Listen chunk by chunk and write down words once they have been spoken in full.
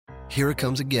Here it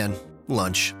comes again.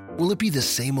 Lunch. Will it be the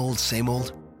same old, same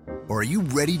old? Or are you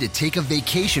ready to take a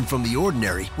vacation from the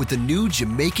ordinary with the new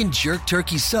Jamaican Jerk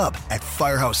Turkey Sub at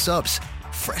Firehouse Subs?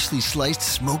 Freshly sliced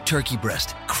smoked turkey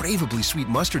breast, craveably sweet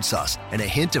mustard sauce, and a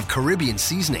hint of Caribbean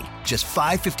seasoning. Just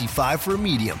 $5.55 for a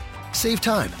medium. Save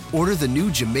time. Order the new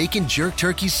Jamaican Jerk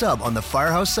Turkey Sub on the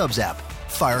Firehouse Subs app.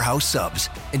 Firehouse Subs.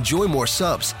 Enjoy more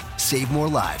subs. Save more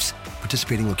lives.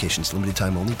 Participating locations. Limited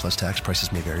time only, plus tax.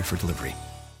 Prices may vary for delivery.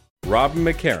 Robin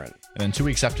McCarran. And then 2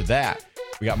 weeks after that,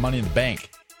 we got Money in the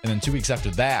Bank. And then 2 weeks after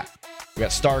that, we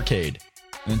got Starcade.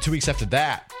 And then 2 weeks after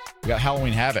that, we got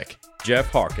Halloween Havoc.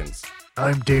 Jeff Hawkins.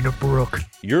 I'm Dana Brooke.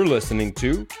 You're listening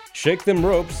to Shake Them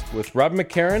Ropes with Rob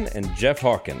McCarran and Jeff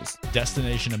Hawkins.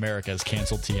 Destination America's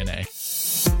canceled TNA.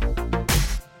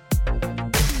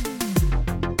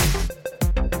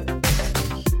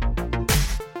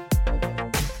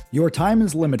 Your time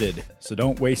is limited, so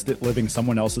don't waste it living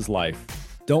someone else's life.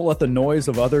 Don't let the noise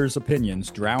of others'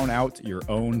 opinions drown out your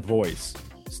own voice.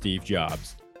 Steve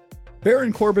Jobs.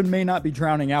 Baron Corbin may not be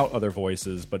drowning out other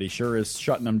voices, but he sure is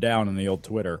shutting them down on the old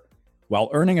Twitter, while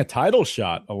earning a title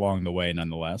shot along the way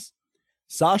nonetheless.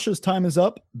 Sasha's time is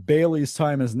up. Bayley's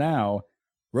time is now.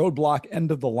 Roadblock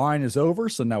end of the line is over,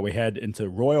 so now we head into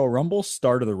Royal Rumble,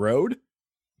 start of the road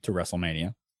to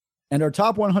WrestleMania. And our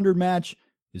top 100 match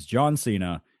is John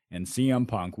Cena and CM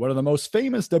Punk, one of the most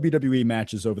famous WWE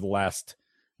matches over the last,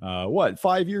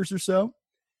 5 years or so?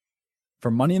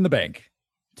 For Money in the Bank,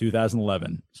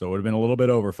 2011. So it would have been a little bit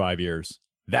over 5 years.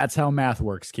 That's how math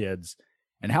works, kids.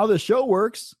 And how this show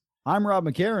works, I'm Rob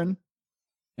McCarran,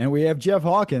 and we have Jeff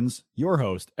Hawkins, your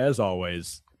host, as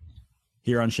always,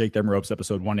 here on Shake Them Ropes,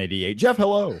 episode 188. Jeff,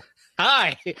 hello.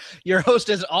 Hi, your host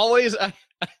as always.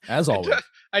 As always.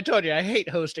 I told you, I hate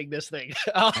hosting this thing.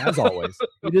 As always.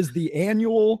 It is the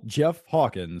annual Jeff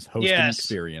Hawkins hosting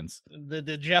experience.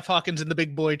 The Jeff Hawkins in the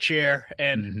big boy chair,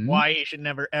 and why he should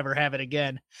never, ever have it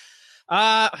again.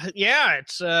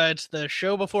 It's the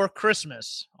show before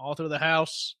Christmas, all through the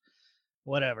house,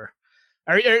 whatever.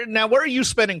 Now, where are you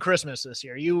spending Christmas this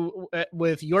year? Are you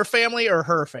with your family or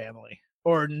her family,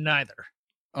 or neither?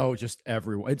 Oh, just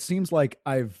everyone. It seems like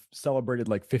I've celebrated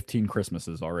like 15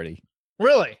 Christmases already.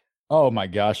 Really? Oh my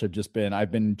gosh,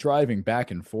 I've been driving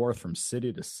back and forth from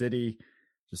city to city,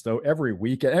 just every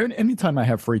weekend. Anytime I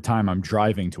have free time, I'm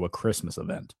driving to a Christmas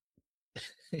event.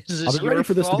 I'll be ready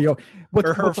for this to be over.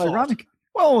 What's ironic?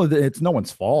 Well, it's no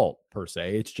one's fault per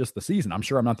se. It's just the season. I'm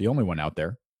sure I'm not the only one out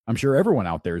there. I'm sure everyone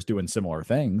out there is doing similar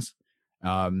things.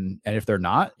 And if they're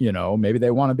not, maybe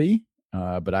they want to be.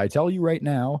 But I tell you right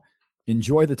now,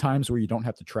 enjoy the times where you don't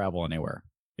have to travel anywhere.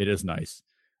 It is nice.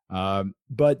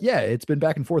 But yeah, it's been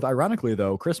back and forth. Ironically,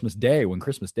 though, Christmas Day, when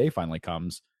Christmas Day finally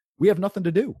comes, we have nothing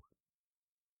to do.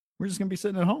 We're just going to be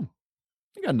sitting at home.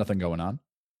 We got nothing going on.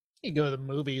 You go to the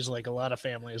movies like a lot of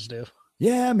families do.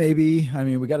 Yeah, maybe. I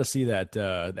mean, we got to see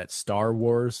that Star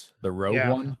Wars, the Rogue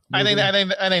One. I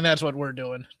think that's what we're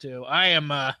doing too. I'm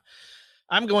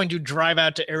going to drive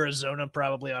out to Arizona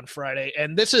probably on Friday,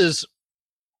 and this is.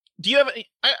 Do you have?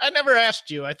 I never asked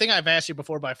you. I think I've asked you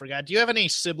before, but I forgot. Do you have any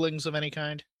siblings of any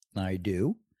kind? I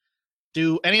do.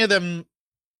 Do any of them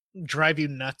drive you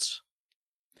nuts?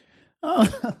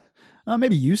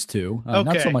 Maybe used to. Okay.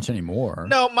 Not so much anymore.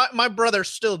 No, my brother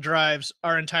still drives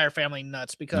our entire family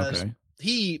nuts because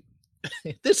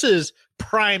this is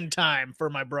prime time for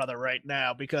my brother right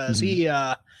now because he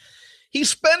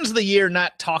spends the year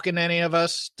not talking to any of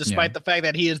us, despite the fact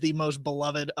that he is the most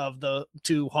beloved of the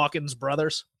two Hawkins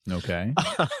brothers. Okay.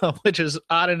 Which is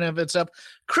odd in of itself.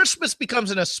 Christmas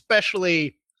becomes an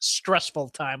especially stressful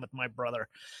time with my brother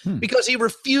because he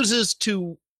refuses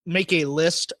to make a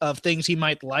list of things he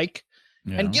might like.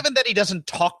 Yeah. And given that he doesn't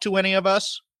talk to any of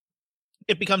us,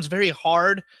 it becomes very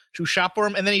hard to shop for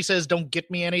him. And then he says, don't get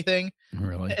me anything.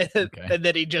 Really? Okay. And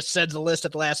then he just sends a list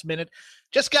at the last minute.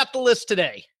 Just got the list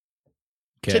today.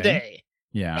 Okay. Today.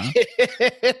 Yeah.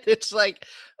 It's like,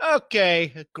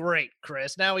 okay, great,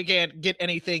 Chris. Now we can't get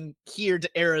anything here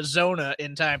to Arizona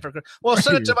in time for. Well,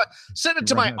 send it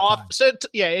to my office.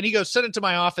 And he goes, send it to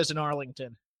my office in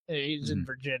Arlington. He's in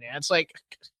Virginia. It's like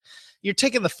you're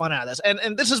taking the fun out of this,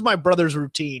 and this is my brother's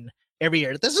routine every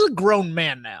year. This is a grown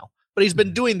man now, but he's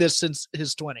been doing this since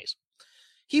his 20s.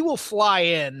 He will fly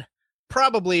in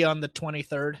probably on the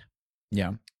 23rd.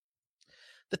 Yeah.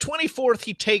 The 24th,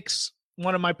 he takes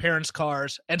one of my parents'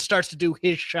 cars and starts to do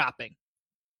his shopping.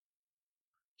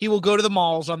 He will go to the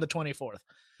malls on the 24th.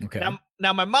 Okay.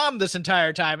 Now my mom this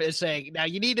entire time is saying, now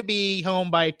you need to be home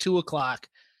by 2:00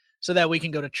 so that we can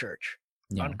go to church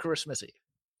on Christmas Eve.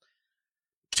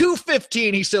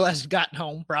 2:15, he still hasn't gotten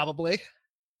home, probably.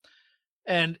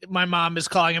 And my mom is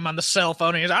calling him on the cell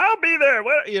phone. And he's like, I'll be there.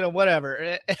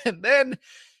 Whatever. And then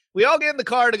we all get in the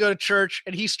car to go to church.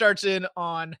 And he starts in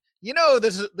on,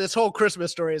 this whole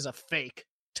Christmas story is a fake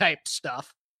type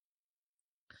stuff.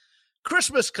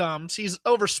 Christmas comes. He's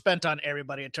overspent on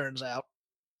everybody, it turns out.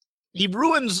 He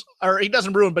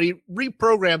doesn't ruin, but he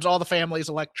reprograms all the family's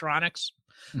electronics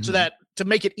so that to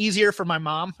make it easier for my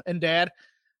mom and dad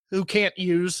who can't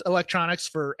use electronics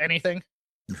for anything.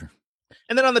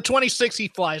 And then on the 26th, he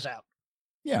flies out.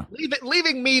 Yeah.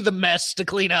 Leaving me the mess to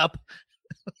clean up.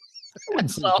 I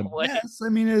wouldn't say it's a mess. I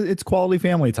mean, it's quality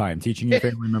family time, teaching your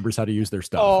family members how to use their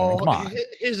stuff. Oh, I mean, come on.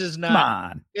 This is not. Come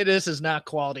on. This is not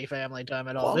quality family time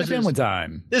at all. Quality family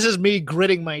time. This is me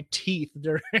gritting my teeth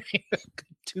during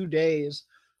 2 days.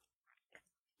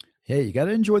 Hey, you got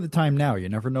to enjoy the time now. You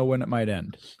never know when it might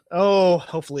end. Oh,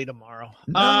 hopefully tomorrow.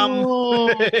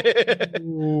 No.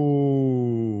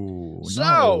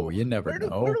 So you never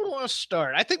know. Where do we want to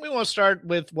start? I think we want to start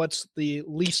with what's the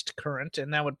least current,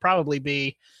 and that would probably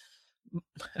be,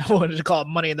 I wanted to call it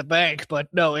Money in the Bank, but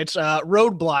no, it's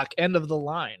Roadblock, End of the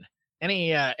Line.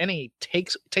 Any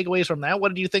takeaways from that? What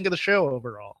did you think of the show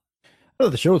overall? Oh,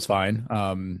 the show's fine.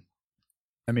 I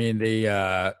mean,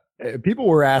 the people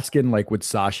were asking, like, would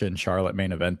Sasha and Charlotte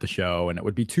main event the show? And it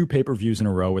would be 2 pay-per-views in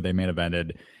a row where they main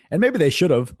evented. And maybe they should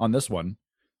have on this one.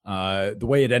 The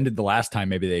way it ended the last time,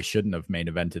 maybe they shouldn't have main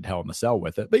evented Hell in a Cell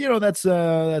with it. But, that's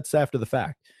after the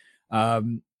fact.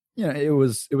 It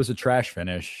was a trash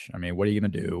finish. I mean, what are you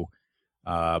going to do?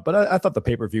 But I thought the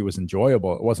pay-per-view was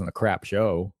enjoyable. It wasn't a crap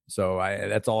show. So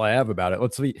that's all I have about it.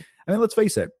 Let's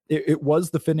face it. It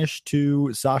was the finish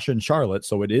to Sasha and Charlotte.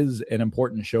 So it is an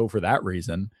important show for that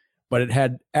reason. But it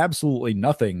had absolutely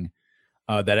nothing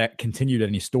that continued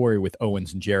any story with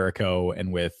Owens and Jericho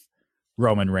and with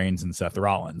Roman Reigns and Seth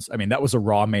Rollins. I mean, that was a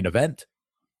Raw main event,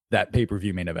 that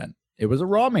pay-per-view main event. It was a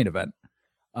Raw main event.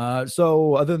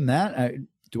 So other than that,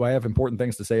 do I have important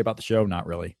things to say about the show? Not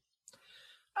really.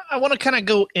 I want to kind of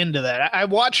go into that. I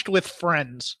watched with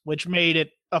friends, which made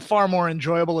it a far more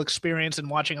enjoyable experience than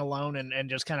watching alone and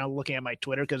just kind of looking at my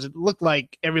Twitter, because it looked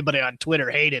like everybody on Twitter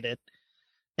hated it.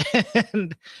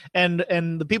 and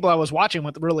the people I was watching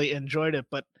with really enjoyed it.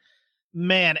 But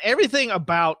man, everything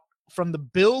about, from the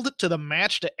build to the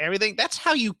match to everything, that's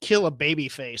how you kill a baby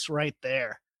face right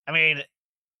there. I mean,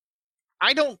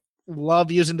 I don't love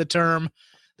using the term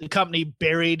the company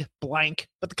buried blank,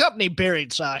 but the company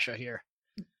buried Sasha here.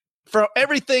 For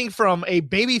everything from a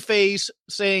baby face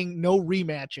saying no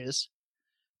rematches,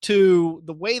 to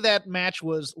the way that match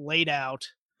was laid out,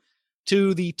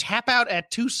 to the tap out at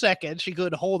 2 seconds, she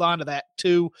could hold on to that,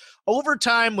 to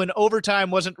overtime when overtime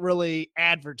wasn't really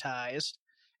advertised,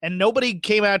 and nobody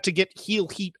came out to get heel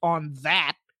heat on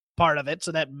that part of it,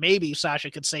 so that maybe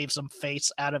Sasha could save some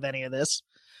face out of any of this,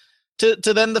 to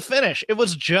then the finish. It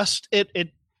was just,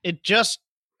 it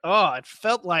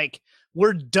felt like,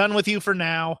 we're done with you for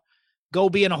now. Go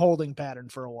be in a holding pattern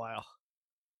for a while.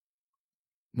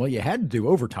 Well, you had to do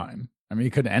overtime. I mean,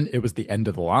 you couldn't end. It was the end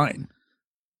of the line.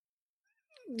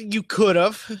 You could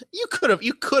have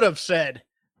said,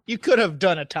 you could have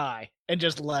done a tie and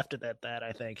just left it at that.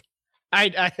 I think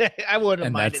I wouldn't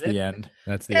have minded it. And that's the end.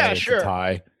 That's the end. Sure. It's a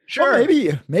tie. Sure.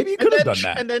 Well, maybe you could have done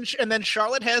that. And then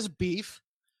Charlotte has beef.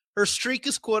 Her streak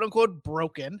is quote unquote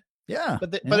broken. Yeah.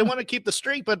 But they want to keep the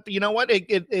streak. But you know what?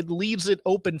 It leaves it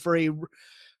open for a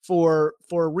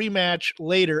rematch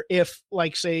later if,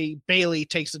 like, say, Bayley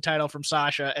takes the title from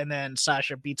Sasha and then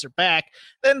Sasha beats her back.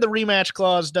 Then the rematch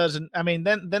clause doesn't. I mean,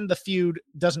 then the feud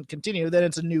doesn't continue. Then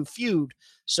it's a new feud,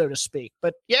 so to speak.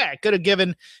 But yeah, it could have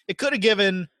given.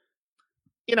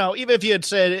 Even if you had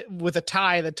said with a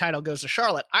tie, the title goes to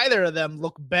Charlotte. Either of them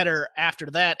look better after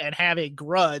that and have a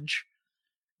grudge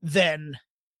than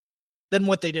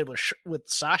what they did with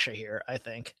Sasha here, I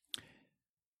think.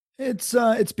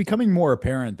 It's becoming more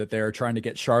apparent that they're trying to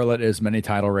get Charlotte as many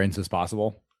title reigns as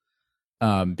possible,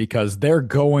 because they're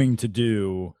going to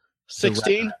do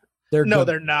 16. They're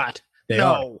not. They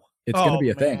are. It's going to be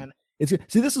a thing.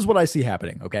 See, this is what I see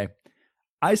happening. Okay,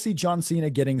 I see John Cena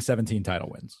getting 17 title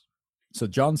wins, so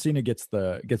John Cena gets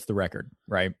the record,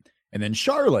 right? And then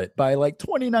Charlotte, by like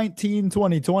 2019,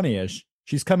 2020ish,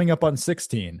 she's coming up on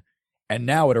 16, and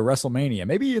now at a WrestleMania,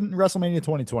 maybe in WrestleMania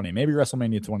 2020, maybe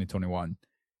WrestleMania 2021.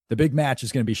 The big match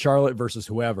is going to be Charlotte versus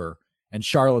whoever, and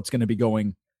Charlotte's going to be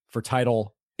going for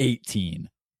title 18,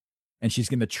 and she's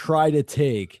going to try to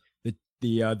take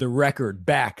the record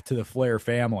back to the Flair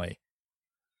family.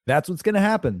 That's what's going to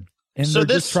happen, and so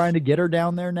they're just trying to get her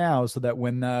down there now, so that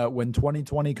when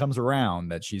 2020 comes around,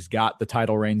 that she's got the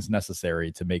title reigns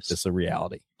necessary to make this a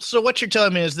reality. So what you're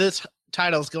telling me is this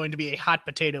title is going to be a hot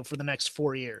potato for the next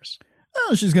 4 years.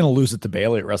 Oh, she's going to lose it to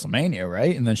Bailey at WrestleMania,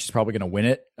 right? And then she's probably going to win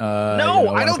it. No,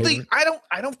 I don't think.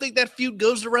 I don't think that feud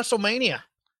goes to WrestleMania.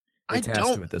 It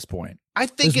has to at this point. I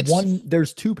think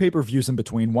There's two pay-per-views in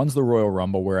between. One's the Royal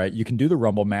Rumble, where you can do the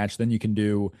Rumble match, then you can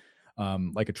do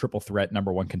like a triple threat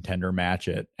number one contender match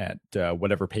at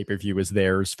whatever pay-per-view is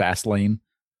theirs, Fastlane.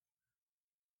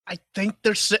 I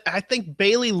think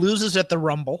Bailey loses at the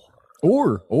Rumble.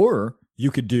 Or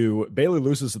you could do Bailey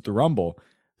loses at the Rumble.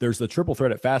 There's the triple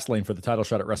threat at Fastlane for the title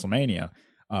shot at WrestleMania.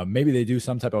 Maybe they do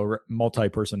some type of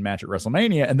multi-person match at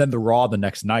WrestleMania, and then the Raw the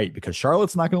next night, because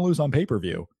Charlotte's not going to lose on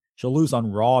pay-per-view. She'll lose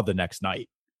on Raw the next night.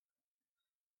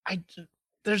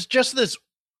 There's just this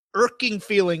irking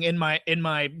feeling in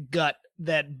my gut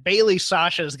that Bailey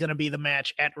Sasha is going to be the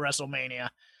match at WrestleMania,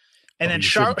 and then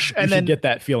Charlotte, and then get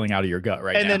that feeling out of your gut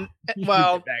right now. And then,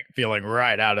 well, get that feeling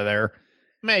right out of there.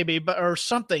 Maybe, or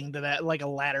something to that, like a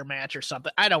ladder match or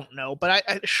something. I don't know,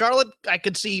 but Charlotte, I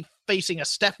could see facing a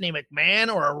Stephanie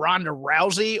McMahon or a Ronda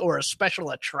Rousey or a special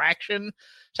attraction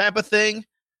type of thing.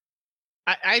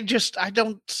 I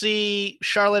don't see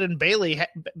Charlotte and Bailey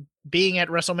being at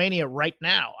WrestleMania right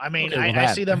now. I mean, okay,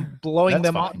 I see them blowing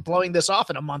this off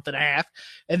in a month and a half,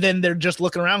 and then they're just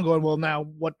looking around going, well, now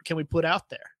what can we put out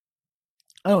there?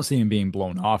 I don't see him being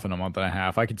blown off in a month and a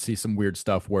half. I could see some weird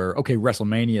stuff where, okay,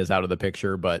 WrestleMania is out of the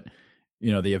picture, but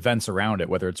the events around it,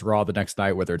 whether it's Raw the next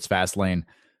night, whether it's Fastlane,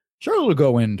 Charlotte will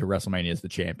go into WrestleMania as the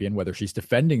champion. Whether she's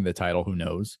defending the title, who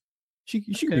knows? She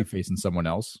could be facing someone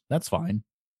else. That's fine.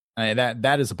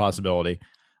 That is a possibility.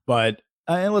 But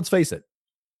let's face it,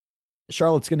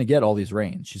 Charlotte's going to get all these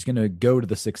reigns. She's going to go to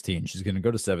the 16. She's going to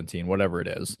go to 17, whatever it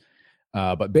is.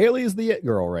 But Bailey is the it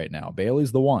girl right now.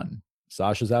 Bailey's the one.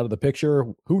 Sasha's out of the picture.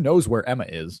 Who knows where Emma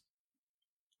is?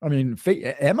 I mean,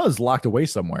 Emma's locked away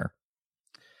somewhere.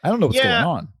 I don't know what's going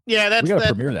on. Yeah, we got to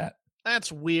premiere that.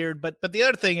 That's weird. But the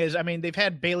other thing is, I mean, they've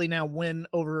had Bailey now win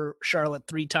over Charlotte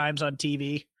 3 times on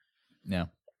TV.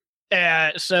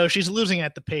 Yeah. So she's losing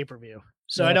at the pay-per-view.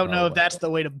 So I don't know if that's the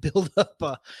way to build up.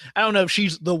 I don't know if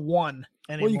she's the one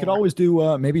anymore. Well, you could always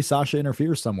do maybe Sasha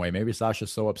interferes some way. Maybe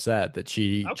Sasha's so upset that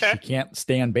she can't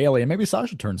stand Bailey, and maybe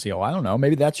Sasha turns heel. I don't know.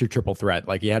 Maybe that's your triple threat.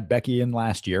 Like you had Becky in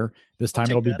last year. This time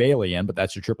it'll be Bailey in, but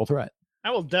that's your triple threat.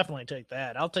 I will definitely take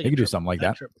that. I'll take. You could do something like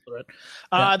that. Triple threat.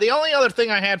 The only other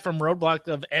thing I had from Roadblock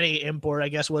of any import, I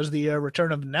guess, was the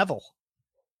return of Neville.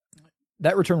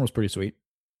 That return was pretty sweet.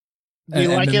 Do you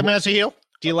like him as a heel?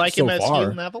 Do you like him as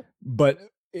heel, Neville? But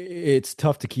it's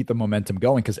tough to keep the momentum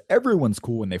going because everyone's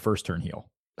cool when they first turn heel,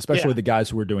 especially the guys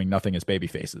who are doing nothing as baby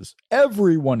faces.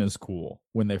 Everyone is cool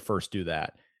when they first do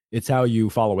that. It's how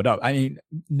you follow it up. I mean,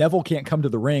 Neville can't come to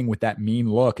the ring with that mean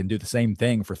look and do the same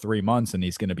thing for 3 months and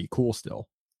he's going to be cool still,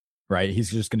 right? He's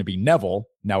just going to be Neville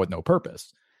now with no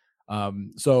purpose.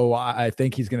 So I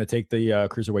think he's going to take the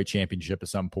Cruiserweight Championship at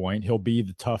some point. He'll be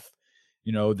the tough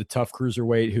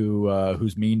cruiserweight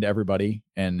who's mean to everybody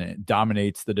and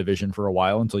dominates the division for a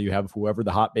while until you have whoever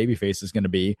the hot babyface is going to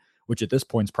be, which at this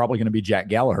point is probably going to be Jack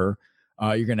Gallagher.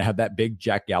 You're going to have that big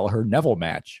Jack Gallagher Neville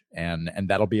match, and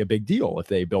that'll be a big deal if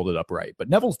they build it up right. But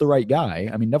Neville's the right guy.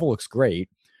 I mean, Neville looks great.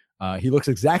 He looks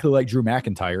exactly like Drew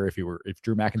McIntyre if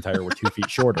Drew McIntyre were 2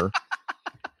 feet shorter.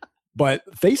 But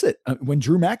face it, when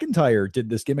Drew McIntyre did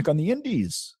this gimmick on the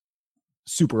Indies,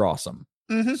 super awesome.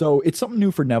 Mm-hmm. So it's something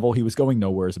new for Neville. He was going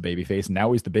nowhere as a babyface, and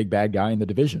now he's the big bad guy in the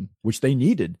division, which they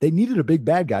needed. They needed a big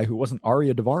bad guy who wasn't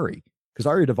Arya Daivari, because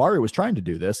Arya Daivari was trying to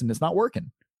do this, and it's not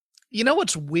working. You know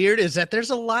what's weird is that there's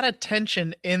a lot of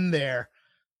tension in there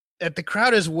that the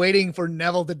crowd is waiting for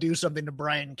Neville to do something to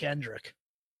Brian Kendrick.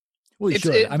 Well, he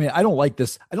should. I mean, I don't like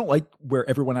this. I don't like where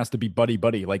everyone has to be buddy.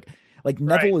 Like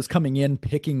Neville is coming in,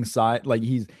 picking side. Like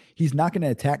he's not going to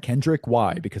attack Kendrick.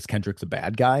 Why? Because Kendrick's a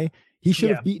bad guy. He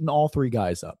should have beaten all 3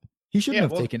 guys up. He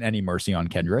shouldn't have taken any mercy on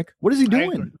Kendrick. What is he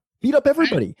doing? Beat up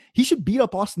everybody. He should beat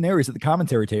up Austin Aries at the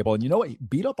commentary table. And you know what?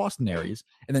 Beat up Austin Aries.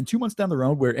 And then 2 months down the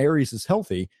road where Aries is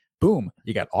healthy, boom,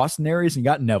 you got Austin Aries and you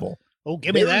got Neville. Oh,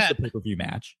 give me that. The pay-per-view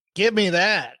match. Give me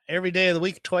that every day of the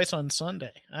week, twice on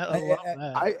Sunday. I love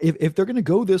that. If they're going to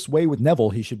go this way with Neville,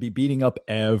 he should be beating up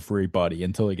everybody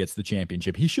until he gets the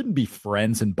championship. He shouldn't be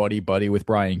friends and buddy with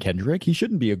Brian Kendrick. He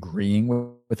shouldn't be agreeing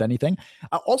with anything.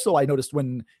 Also, I noticed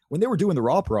when they were doing the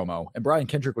Raw promo and Brian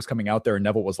Kendrick was coming out there and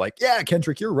Neville was like, yeah,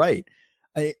 Kendrick, you're right.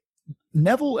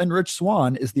 Neville and Rich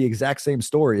Swann is the exact same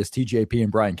story as TJP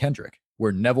and Brian Kendrick,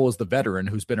 where Neville is the veteran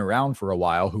who's been around for a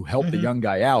while, who helped the young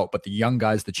guy out, but the young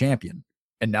guy's the champion.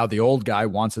 And now the old guy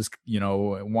wants his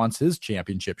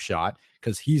championship shot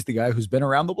because he's the guy who's been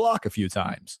around the block a few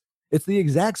times. It's the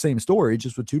exact same story,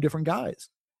 just with 2 different guys.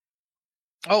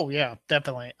 Oh yeah,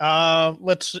 definitely.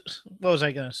 What was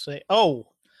I going to say?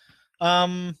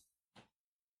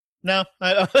 No,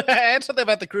 I had something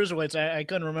about the cruiserweights. I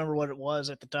couldn't remember what it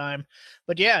was at the time,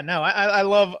 but yeah, no, I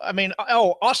love. I mean,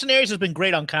 Austin Aries has been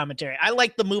great on commentary. I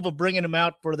like the move of bringing him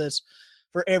out for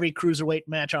every cruiserweight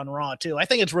match on Raw too. I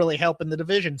think it's really helping the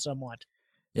division somewhat.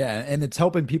 Yeah, and it's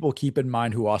helping people keep in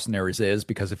mind who Austin Aries is,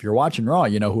 because if you're watching Raw,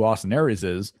 you know who Austin Aries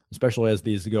is, especially as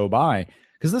these go by,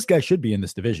 because this guy should be in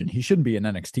this division. He shouldn't be in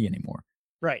NXT anymore.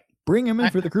 Right. Bring him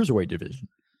in for the cruiserweight division.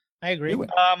 I agree.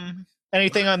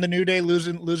 Anything on the New Day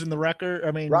losing the record?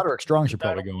 I mean, Roderick Strong should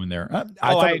probably go in there.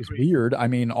 I thought it was weird. I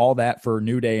mean, all that for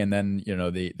New Day, and then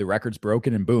the record's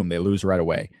broken, and boom, they lose right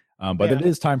away. But it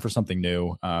is time for something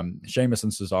new. Sheamus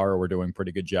and Cesaro were doing a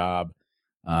pretty good job.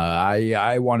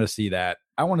 I want to see that.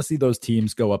 I want to see those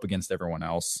teams go up against everyone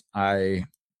else. You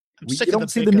don't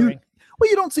see the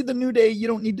New Day. You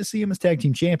don't need to see them as tag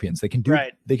team champions. They can do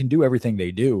They can do everything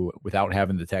they do without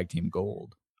having the tag team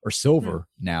gold or silver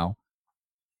now.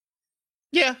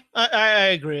 Yeah, I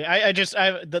agree.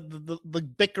 The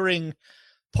bickering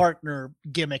partner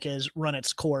gimmick has run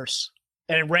its course,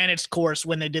 and it ran its course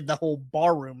when they did the whole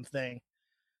barroom thing.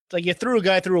 It's like you threw a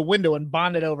guy through a window and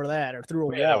bonded over that, or through a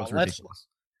wall. That was ridiculous.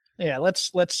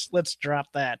 Let's drop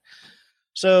that.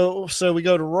 So we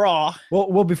go to Raw.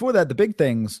 Well, before that, the big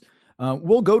things.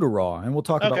 We'll go to Raw and we'll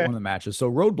talk about one of the matches. So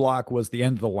Roadblock was the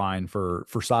end of the line for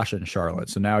Sasha and Charlotte.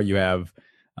 So now you have.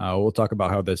 We'll talk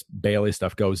about how this Bayley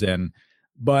stuff goes in.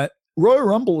 But Royal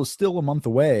Rumble is still a month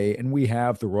away, and we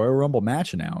have the Royal Rumble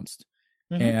match announced.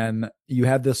 Mm-hmm. And you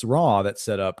have this Raw that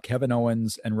set up Kevin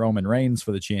Owens and Roman Reigns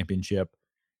for the championship.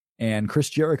 And Chris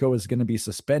Jericho is going to be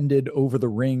suspended over the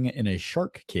ring in a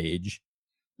shark cage.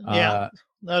 Yeah,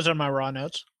 those are my Raw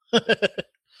notes.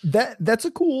 That's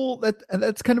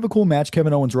kind of a cool match,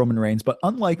 Kevin Owens, Roman Reigns. But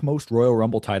unlike most Royal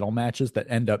Rumble title matches that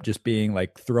end up just being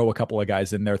like throw a couple of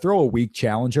guys in there, throw a weak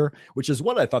challenger, which is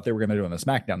what I thought they were going to do on the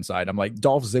SmackDown side. I'm like,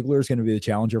 Dolph Ziggler is going to be the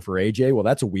challenger for AJ. Well,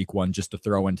 that's a weak one just to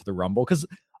throw into the Rumble, because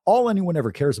all anyone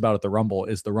ever cares about at the Rumble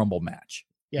is the Rumble match.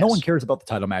 Yes. No one cares about the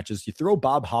title matches. You throw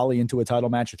Bob Holly into a title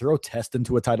match, you throw Test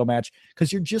into a title match,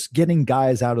 because you're just getting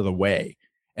guys out of the way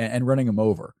and running them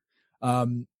over.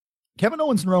 Kevin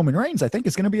Owens and Roman Reigns, I think,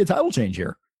 is going to be a title change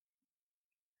here.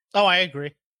 Oh, I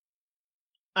agree.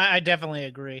 I definitely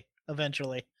agree.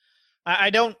 Eventually, I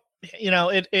don't.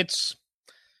 It's.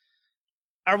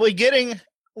 Are we getting?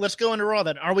 Let's go into Raw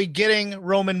then. Are we getting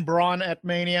Roman Braun at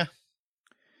Mania?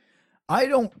 I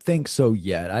don't think so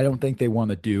yet. I don't think they want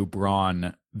to do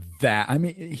Braun that. I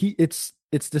mean, it's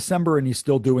December and he's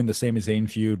still doing the same as Zayn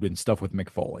feud and stuff with Mick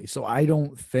Foley. So I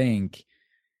don't think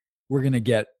we're going to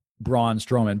get Braun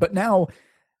Strowman. But now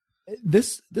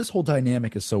this whole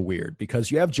dynamic is so weird, because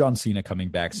you have John Cena coming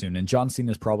back soon, and John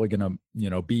Cena is probably going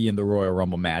to be in the Royal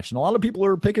Rumble match. And a lot of people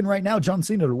are picking right now John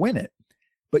Cena to win it.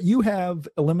 But you have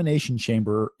Elimination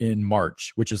Chamber in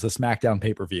March, which is the SmackDown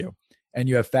pay-per-view. And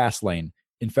you have Fastlane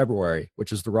in February,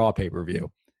 which is the Raw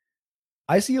pay-per-view.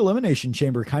 I see Elimination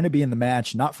Chamber kind of being the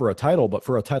match, not for a title, but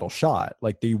for a title shot.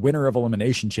 Like, the winner of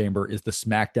Elimination Chamber is the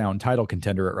SmackDown title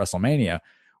contender at WrestleMania,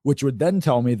 which would then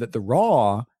tell me that the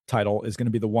Raw title is going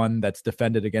to be the one that's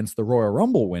defended against the Royal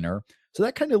Rumble winner. So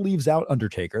that kind of leaves out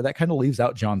Undertaker. That kind of leaves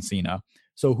out John Cena.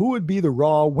 So who would be the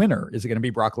Raw winner? Is it going to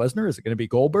be Brock Lesnar? Is it going to be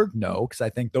Goldberg? No, because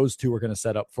I think those two are going to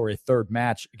set up for a third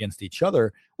match against each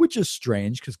other, which is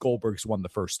strange because Goldberg's won the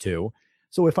first two.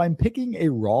 So if I'm picking a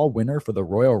Raw winner for the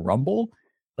Royal Rumble,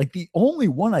 like, the only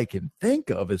one I can think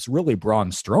of is really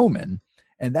Braun Strowman.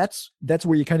 And that's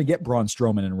where you kind of get Braun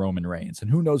Strowman and Roman Reigns.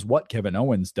 And who knows what Kevin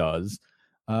Owens does.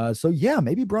 So yeah,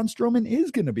 maybe Braun Strowman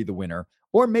is going to be the winner.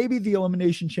 Or maybe the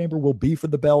Elimination Chamber will be for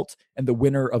the belt, and the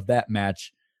winner of that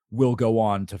match will go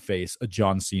on to face a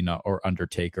John Cena or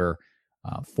Undertaker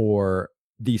for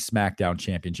the SmackDown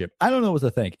Championship. I don't know what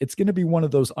to think. It's going to be one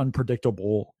of those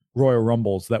unpredictable Royal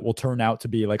Rumbles that will turn out to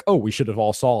be like, oh, we should have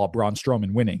all saw Braun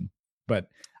Strowman winning. But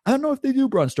I don't know if they do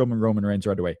Braun Strowman, Roman Reigns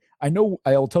right away.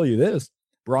 I'll tell you this.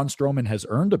 Braun Strowman has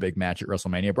earned a big match at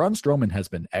WrestleMania. Braun Strowman has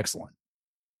been excellent.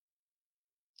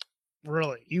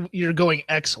 Really? You're going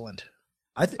excellent.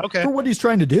 I think okay. For what he's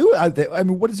trying to do. I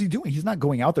mean, what is he doing? He's not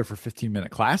going out there for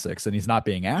 15-minute classics, and he's not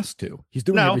being asked to. He's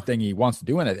doing everything he wants to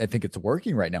do, and I think it's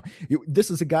working right now. This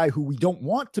is a guy who we don't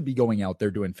want to be going out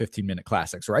there doing 15-minute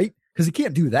classics, right? Because he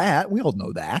can't do that. We all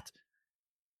know that.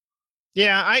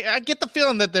 Yeah, I get the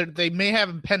feeling that they may have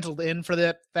him penciled in for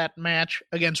that match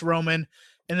against Roman.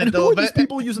 And who are these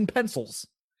people using pencils?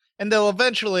 And they'll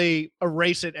eventually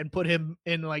erase it and put him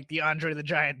in like the Andre the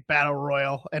Giant Battle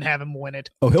Royal and have him win it.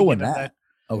 Oh, he'll win that.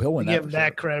 He'll win that. Give him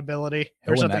that credibility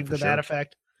or something to that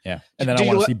effect. Yeah. And then I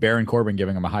want to see Baron Corbin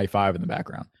giving him a high five in the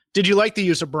background. Did you like the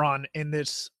use of Braun in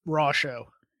this Raw show?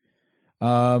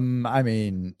 I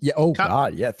mean, yeah. Oh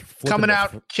God, yeah. Coming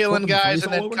out, killing guys,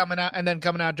 and then over? coming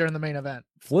out during the main event.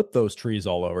 Flip those trees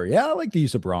all over. Yeah, I like the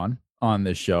use of Braun on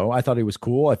this show. I thought he was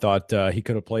cool. I thought he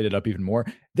could have played it up even more.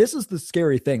 This is the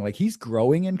scary thing. Like, he's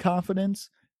growing in confidence,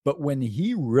 but when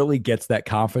he really gets that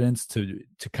confidence to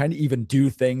kind of even do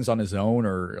things on his own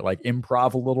or like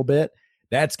improv a little bit,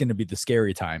 that's going to be the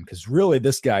scary time, because really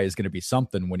this guy is going to be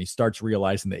something when he starts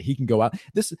realizing that he can go out.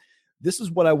 This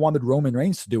is what I wanted Roman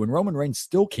Reigns to do, and Roman Reigns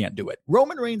still can't do it.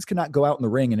 Roman Reigns cannot go out in the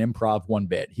ring and improv one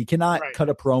bit. He cannot cut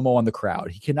a promo on the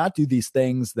crowd. He cannot do these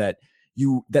things that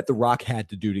The Rock had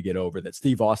to do to get over, that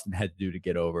Steve Austin had to do to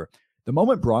get over. The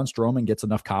moment Braun Strowman gets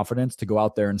enough confidence to go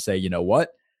out there and say, you know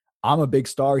what, I'm a big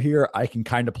star here. I can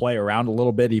kind of play around a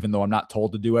little bit, even though I'm not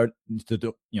told to do it,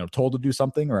 told to do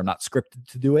something, or I'm not scripted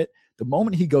to do it. The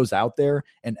moment he goes out there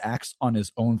and acts on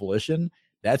his own volition,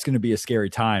 that's going to be a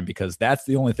scary time, because that's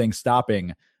the only thing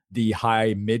stopping the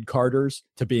high mid-carders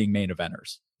to being main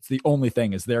eventers. It's the only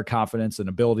thing, is their confidence and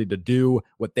ability to do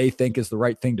what they think is the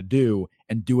right thing to do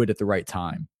and do it at the right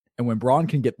time. And when Braun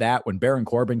can get that, when Baron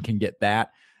Corbin can get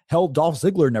that, hell, Dolph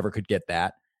Ziggler never could get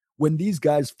that. When these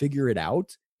guys figure it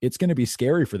out, it's going to be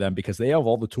scary for them, because they have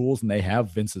all the tools and they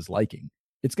have Vince's liking.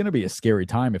 It's going to be a scary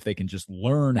time if they can just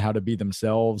learn how to be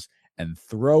themselves and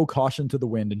throw caution to the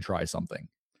wind and try something.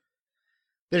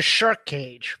 There's Shark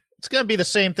Cage. It's going to be the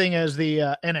same thing as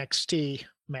the NXT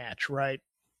match, right?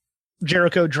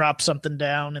 Jericho drops something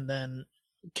down, and then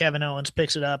Kevin Owens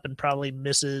picks it up and probably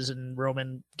misses, and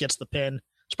Roman gets the pin.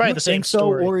 It's probably the same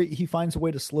story. Or he finds a way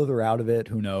to slither out of it.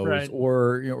 Who knows? Right.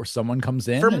 Or someone comes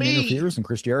in interferes, and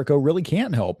Chris Jericho really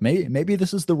can't help. Maybe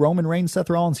this is the Roman Reigns, Seth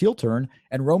Rollins heel turn,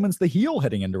 and Roman's the heel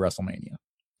heading into WrestleMania.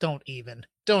 Don't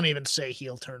even say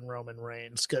heel turn Roman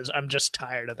Reigns, because I'm just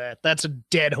tired of that. That's a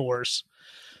dead horse.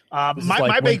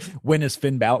 When is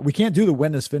Finn Balor? We can't do the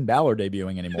when is Finn Balor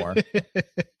debuting anymore.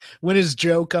 When is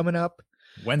Joe coming up?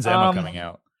 When's Emma coming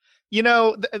out?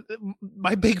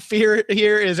 My big fear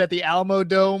here is at the Alamo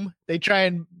Dome, they try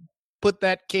and put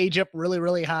that cage up really,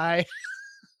 really high.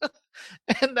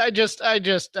 And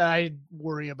I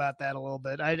worry about that a little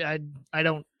bit. I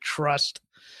don't trust.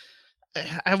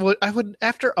 I would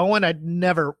after Owen, I'd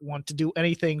never want to do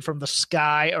anything from the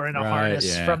sky or in a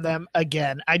harness from them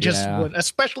again. I just wouldn't,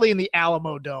 especially in the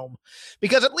Alamo Dome,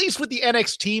 because at least with the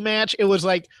NXT match, it was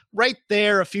like right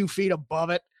there, a few feet above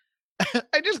it.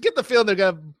 I just get the feeling they're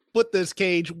going to put this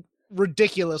cage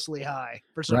ridiculously high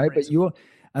for some reason.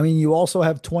 But you also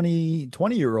have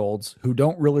 20-year-olds who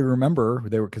don't really remember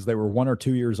because they were 1 or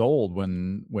 2 years old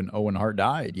when Owen Hart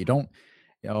died.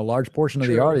 A large portion of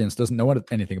the audience doesn't know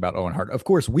anything about Owen Hart. Of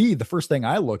course, the first thing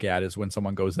I look at is when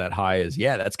someone goes that high is,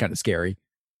 that's kind of scary,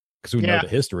 because we know the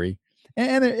history.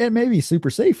 And it may be super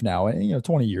safe now. And,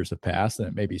 20 years have passed, and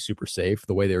it may be super safe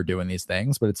the way they were doing these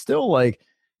things, but it's still like,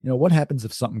 what happens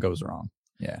if something goes wrong?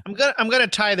 Yeah. I'm gonna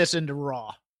tie this into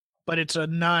Raw, but it's a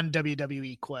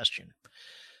non-WWE question.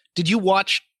 Did you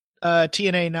watch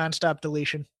TNA Nonstop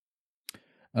Deletion?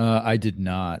 I did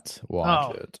not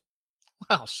watch it.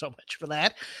 Wow, so much for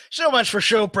that. So much for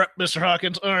show prep, Mr.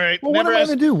 Hawkins. All right. Well, what am I going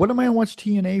to do? What am I going to watch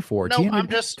TNA for? No, TNA, I'm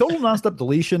just... Total Nonstop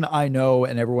Deletion, I know,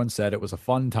 and everyone said it was a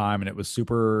fun time, and it was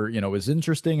super, it was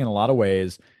interesting in a lot of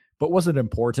ways, but was it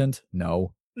important?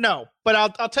 No. No, but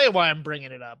I'll tell you why I'm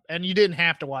bringing it up, and you didn't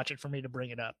have to watch it for me to bring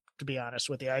it up, to be honest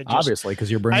with you. Obviously, because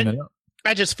you're bringing it up.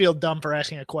 I just feel dumb for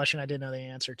asking a question I didn't know the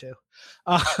answer to.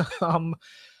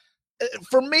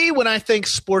 For me, when I think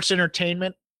sports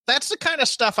entertainment, that's the kind of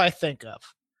stuff I think of.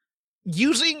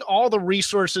 Using all the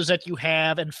resources that you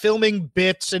have and filming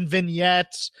bits and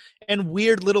vignettes and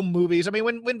weird little movies. I mean,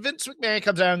 when Vince McMahon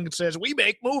comes out and says, we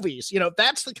make movies,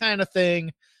 that's the kind of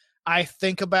thing I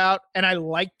think about, and I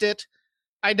liked it.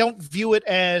 I don't view it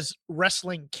as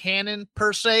wrestling canon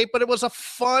per se, but it was a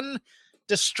fun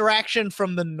distraction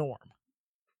from the norm.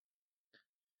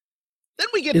 Then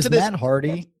we get to this. Matt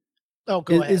Hardy. Oh,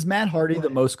 go ahead. Is Matt Hardy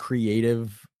the most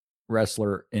creative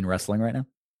wrestler in wrestling right now?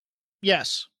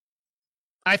 Yes,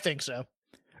 I think so.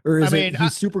 Or is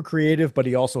he's super creative, but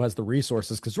he also has the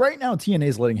resources? Because right now TNA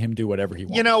is letting him do whatever he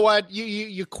wants. You know what?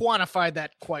 You quantified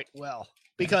that quite well,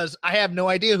 because I have no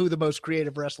idea who the most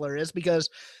creative wrestler is, because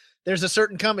there's a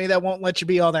certain company that won't let you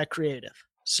be all that creative.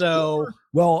 So,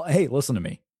 well, hey, listen to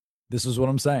me. This is what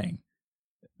I'm saying.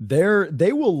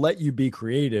 They will let you be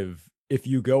creative if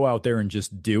you go out there and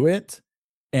just do it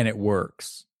and it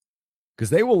works. Because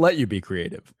they will let you be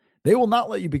creative. They will not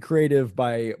let you be creative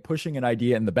by pushing an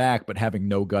idea in the back, but having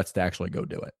no guts to actually go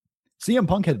do it. CM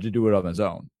Punk had to do it on his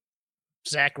own.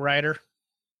 Zack Ryder.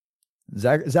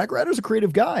 Zack Ryder's a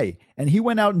creative guy, and he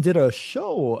went out and did a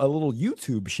little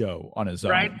YouTube show on his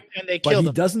own. Right, and they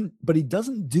killed him. But he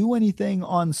doesn't do anything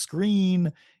on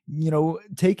screen.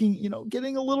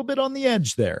 Getting a little bit on the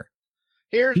edge there.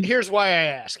 Here's why I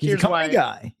ask. He's a company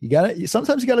guy.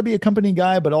 Sometimes you got to be a company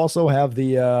guy, but also have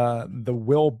the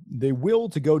will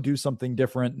to go do something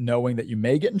different, knowing that you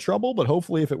may get in trouble, but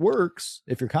hopefully if it works,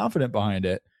 if you're confident behind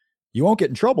it, you won't get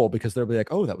in trouble because they'll be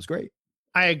like, "Oh, that was great."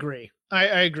 I agree.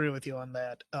 I agree with you on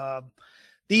that.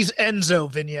 These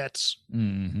Enzo vignettes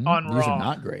on Raw, these are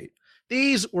not great.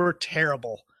 These were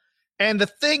terrible. And the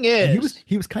thing is,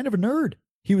 he was kind of a nerd.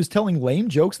 He was telling lame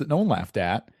jokes that no one laughed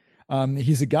at.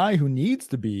 He's a guy who needs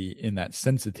to be in that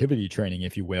sensitivity training,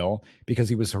 if you will, because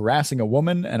he was harassing a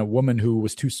woman and a woman who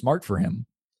was too smart for him.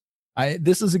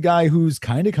 This is a guy who's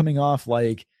kind of coming off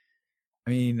like,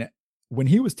 when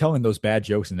he was telling those bad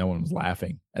jokes and no one was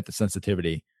laughing at the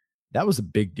sensitivity, that was a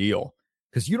big deal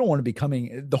because you don't want to be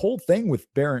coming. The whole thing with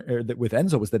with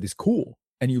Enzo was that he's cool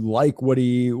and you like what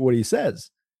he says.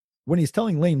 When he's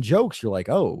telling lame jokes, you're like,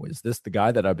 oh, is this the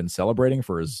guy that I've been celebrating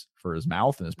for his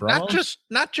mouth and his promos?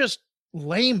 Not just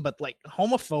lame, but like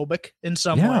homophobic in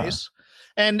some ways.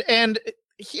 And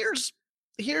here's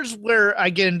where I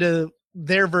get into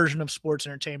their version of sports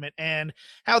entertainment and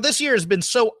how this year has been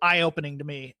so eye-opening to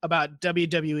me about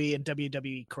WWE and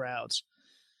WWE crowds.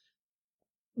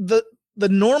 The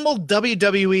normal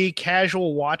WWE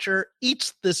casual watcher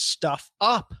eats this stuff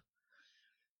up.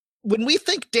 When we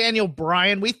think Daniel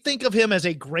Bryan, we think of him as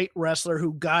a great wrestler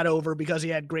who got over because he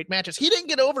had great matches. He didn't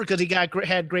get over because he had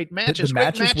great matches. The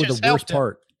matches were the worst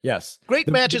part. Yes. Great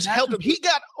matches helped him. He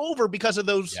got over because of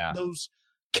those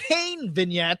Kane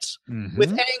vignettes with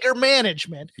anger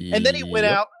management. And then he went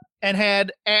out and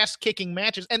had ass-kicking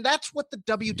matches. And that's what the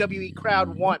WWE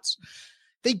crowd wants.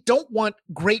 They don't want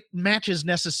great matches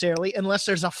necessarily unless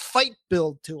there's a fight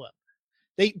build to them.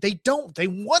 They don't. They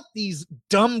want these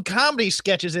dumb comedy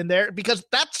sketches in there because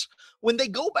that's when they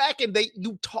go back and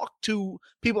you talk to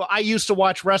people. I used to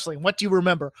watch wrestling. What do you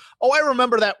remember? Oh, I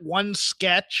remember that one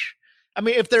sketch.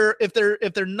 If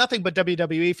they're nothing but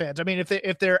WWE fans.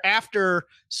 If they're after,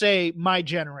 say, my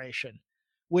generation,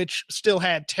 which still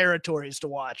had territories to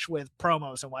watch with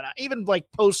promos and whatnot, even like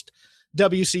post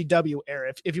WCW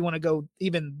era, if you want to go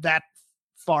even that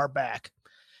far back,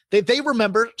 they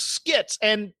remember skits.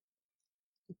 And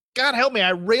God help me,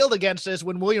 I railed against this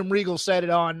when William Regal said it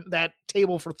on that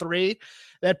Table for Three,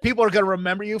 that people are going to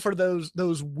remember you for those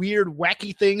weird,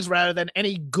 wacky things rather than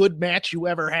any good match you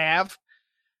ever have.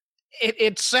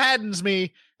 It saddens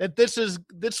me that this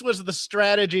was the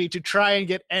strategy to try and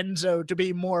get Enzo to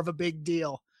be more of a big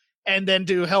deal and then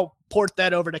to help port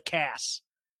that over to Cass.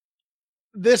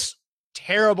 This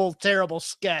terrible, terrible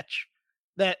sketch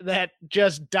that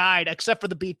just died, except for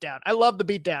the beatdown. I love the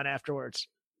beatdown afterwards.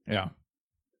 Yeah.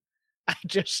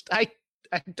 I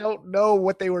don't know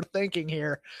what they were thinking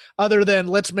here other than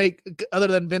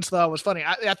Vince thought it was funny.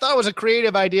 I thought it was a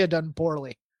creative idea done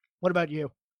poorly. What about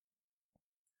you?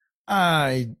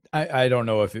 I don't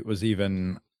know if it was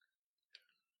even,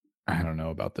 I don't know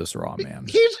about this Raw, man.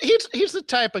 He's the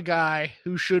type of guy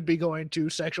who should be going to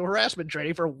sexual harassment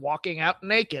training for walking out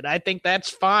naked. I think that's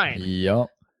fine. Yep.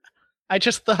 I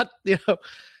just thought, the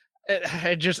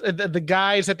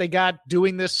guys that they got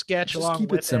doing this sketch just along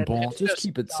keep with it simple. it, just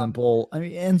keep it simple.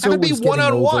 Enzo have it be was getting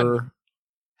one-on-one. over.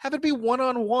 Have it be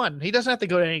one-on-one. He doesn't have to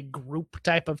go to any group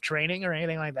type of training or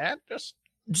anything like that. Just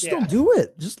don't do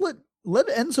it. Just let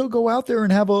Enzo go out there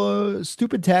and have a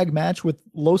stupid tag match with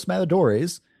Los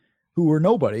Matadores, who are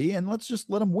nobody, and let's just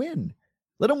let him win.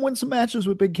 Let him win some matches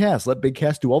with Big Cass. Let Big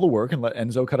Cass do all the work and let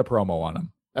Enzo cut a promo on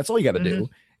him. That's all you got to do.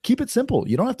 Keep it simple.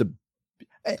 You don't have to.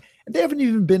 They haven't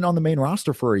even been on the main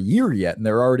roster for a year yet, and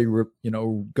they're already,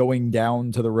 going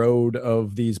down to the road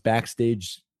of these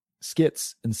backstage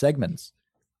skits and segments.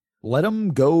 Let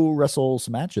them go wrestle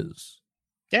some matches.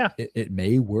 Yeah, it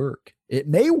may work. It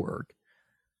may work.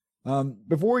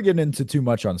 Before we get into too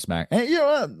much on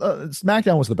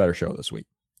SmackDown was the better show this week.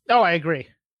 Oh, I agree.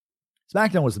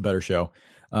 SmackDown was the better show.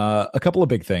 A couple of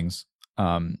big things,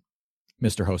 Mr.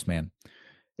 Hostman.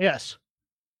 Yes.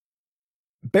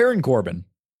 Baron Corbin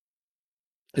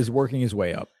is working his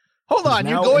way up. Hold on,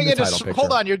 you're going into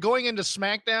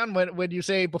SmackDown when you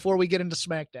say before we get into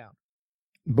SmackDown.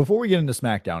 Before we get into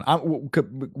SmackDown,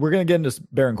 we're going to get into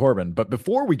Baron Corbin, but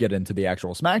before we get into the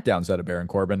actual SmackDown set of Baron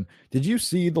Corbin, did you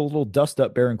see the little dust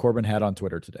up Baron Corbin had on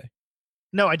Twitter today?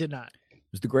 No, I did not. It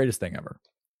was the greatest thing ever.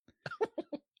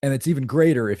 And it's even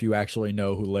greater if you actually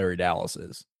know who Larry Dallas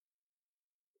is.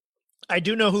 I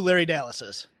do know who Larry Dallas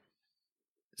is.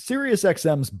 Sirius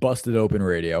XM's Busted Open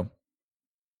Radio.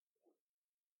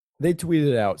 they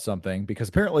tweeted out something because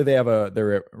apparently they have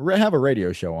a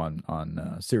radio show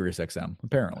on Sirius XM.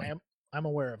 Apparently, I'm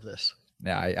aware of this.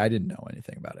 Yeah, I didn't know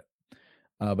anything about it.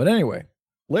 But anyway,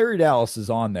 Larry Dallas is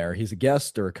on there. He's a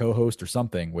guest or a co-host or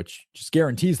something, which just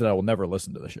guarantees that I will never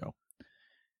listen to the show.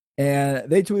 And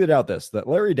they tweeted out that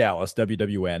Larry Dallas,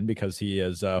 WWN, because he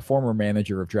is a former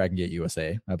manager of Dragon Gate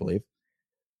USA, I believe.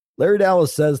 Larry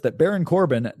Dallas says that Baron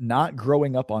Corbin not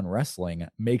growing up on wrestling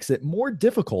makes it more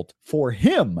difficult for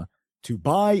him to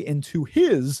buy into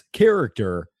his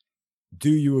character.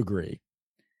 Do you agree?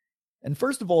 And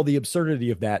first of all, the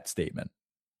absurdity of that statement,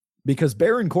 because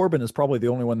Baron Corbin is probably the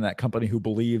only one in that company who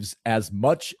believes as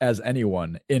much as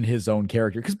anyone in his own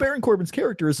character, because Baron Corbin's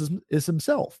character is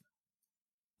himself.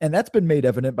 And that's been made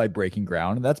evident by Breaking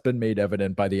Ground, and that's been made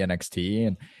evident by the NXT.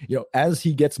 And, as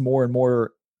he gets more and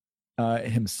more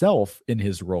himself in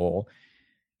his role,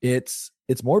 it's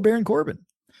more Baron Corbin.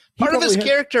 Part of his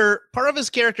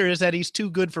character is that he's too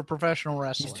good for professional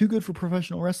wrestling. He's too good for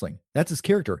professional wrestling. That's his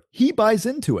character. He buys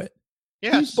into it.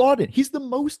 Yes. He's bought in. He's the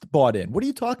most bought in. What are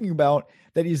you talking about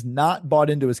that he's not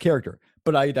bought into his character?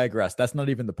 But I digress. That's not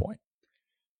even the point.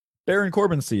 Baron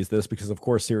Corbin sees this because, of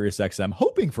course, SiriusXM,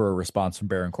 hoping for a response from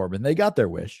Baron Corbin, they got their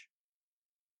wish.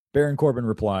 Baron Corbin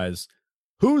replies,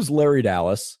 "Who's Larry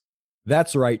Dallas?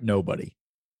 That's right, nobody."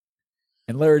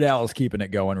 And Larry Dallas, keeping it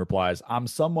going, replies, "I'm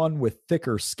someone with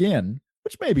thicker skin,"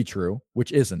 which may be true,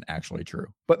 which isn't actually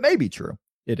true, but may be true.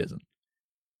 It isn't.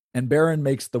 And Baron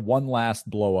makes the one last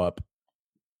blow up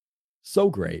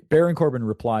so great. Baron Corbin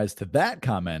replies to that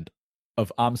comment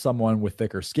of "I'm someone with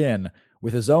thicker skin"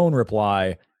 with his own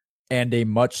reply, "and a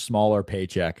much smaller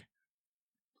paycheck."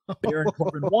 Baron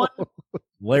Corbin 1,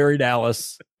 Larry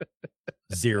Dallas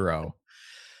 0.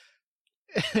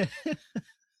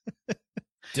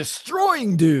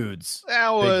 Destroying dudes. That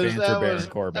was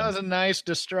a nice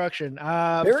destruction.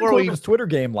 Baron Corbin's Twitter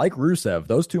game, like Rusev,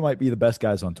 those two might be the best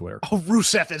guys on Twitter. Oh,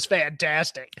 Rusev is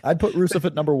fantastic. I'd put Rusev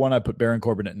at number 1. I'd put Baron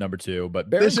Corbin at number 2. But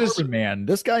Baron Corbin, man,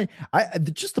 this guy,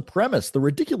 just the premise, the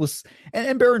ridiculous,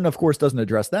 and Baron, of course, doesn't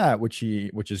address that, which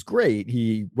is great.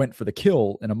 He went for the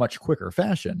kill in a much quicker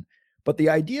fashion. But the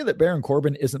idea that Baron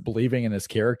Corbin isn't believing in his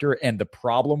character, and the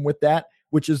problem with that,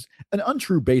 which is an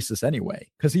untrue basis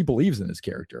anyway, because he believes in his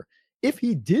character. If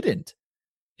he didn't,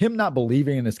 him not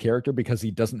believing in his character because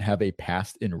he doesn't have a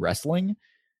past in wrestling,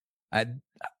 I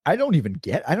don't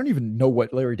even know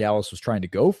what Larry Dallas was trying to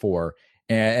go for.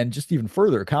 And just even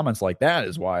further, comments like that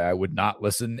is why I would not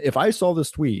listen. If I saw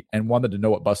this tweet and wanted to know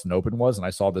what Bustin' Open was, and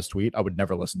I saw this tweet, I would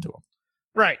never listen to him.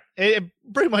 Right. It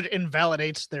pretty much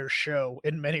invalidates their show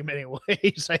in many, many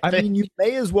ways. I mean, you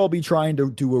may as well be trying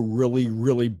to do a really,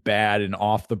 really bad and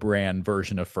off the brand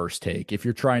version of First Take if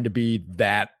you're trying to be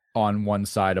that on one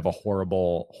side of a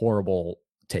horrible, horrible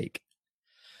take.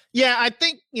 Yeah, I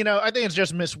think it's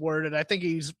just misworded. I think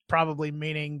he's probably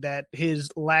meaning that his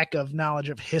lack of knowledge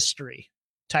of history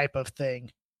type of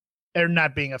thing, or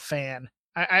not being a fan.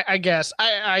 I guess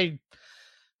I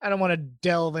don't want to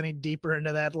delve any deeper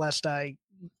into that lest I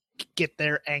get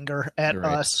their anger at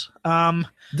us.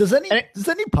 Does any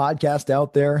podcast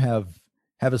out there have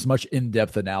as much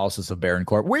in-depth analysis of Baron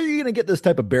Corbin? Where are you going to get this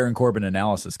type of Baron Corbin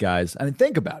analysis, guys? I mean,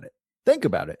 think about it.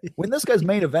 When this guy's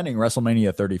main eventing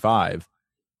WrestleMania 35,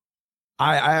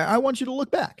 I want you to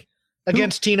look back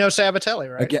against Tino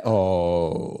Sabatelli, right?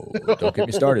 Don't get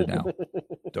me started now.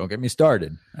 Don't get me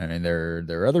started. I mean, there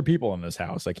are other people in this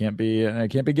house. I can't be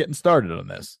getting started on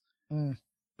this.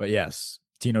 But yes,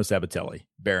 Tino Sabatelli,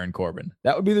 Baron Corbin.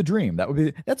 That would be the dream.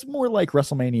 That's more like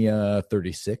WrestleMania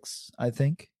 36, I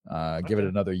think. Give it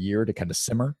another year to kind of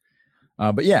simmer.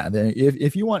 But yeah,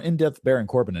 if you want in-depth Baron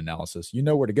Corbin analysis, you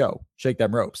know where to go. Shake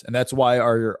them ropes. And that's why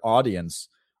our audience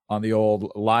on the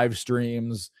old live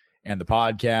streams and the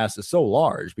podcast is so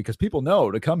large, because people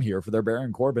know to come here for their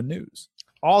Baron Corbin news.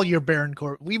 All your Baron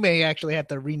Corbin. We may actually have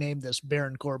to rename this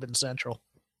Baron Corbin Central.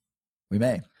 We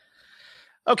may.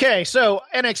 Okay, so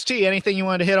NXT, anything you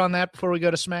wanted to hit on that before we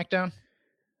go to SmackDown?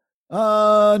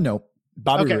 No.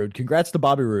 Bobby Roode. Congrats to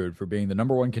Bobby Roode for being the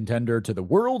number 1 contender to the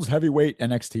World's Heavyweight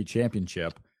NXT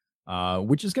Championship,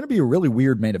 which is going to be a really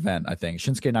weird main event, I think.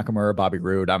 Shinsuke Nakamura, Bobby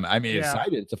Roode. I'm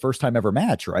excited. It's a first time ever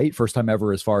match, right? First time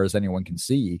ever as far as anyone can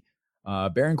see.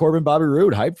 Baron Corbin, Bobby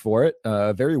Roode, hyped for it.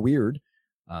 Very weird.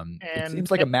 It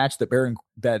seems like a match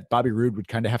that Bobby Roode would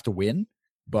kind of have to win,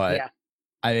 but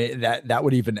that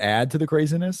would even add to the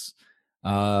craziness.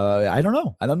 I don't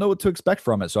know. I don't know what to expect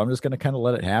from it, so I'm just going to kind of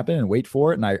let it happen and wait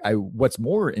for it. And what's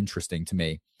more interesting to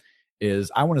me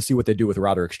is I want to see what they do with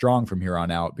Roderick Strong from here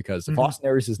on out, because if Austin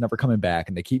Aries is never coming back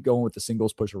and they keep going with the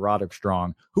singles push of Roderick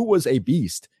Strong, who was a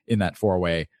beast in that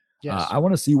 4-way. Yes. I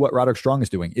want to see what Roderick Strong is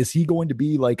doing. Is he going to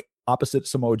be like opposite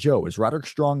Samoa Joe? Is Roderick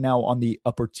Strong now on the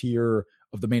upper tier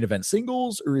of the main event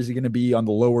singles, or is he going to be on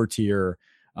the lower tier,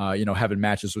 having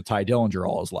matches with Ty Dillinger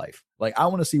all his life? Like, I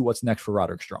want to see what's next for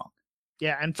Roderick Strong.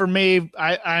 Yeah, and for me,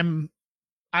 I'm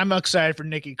excited for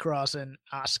Nikki Cross and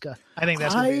Asuka. I think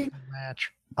that's going to be a good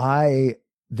match.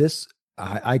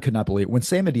 I could not believe when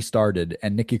Sanity started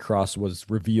and Nikki Cross was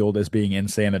revealed as being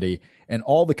Insanity, and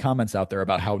all the comments out there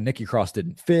about how Nikki Cross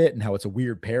didn't fit and how it's a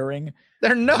weird pairing.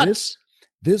 They're nuts.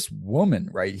 This woman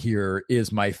right here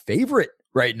is my favorite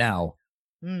right now.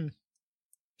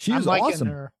 She's awesome.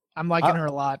 Her. I'm liking her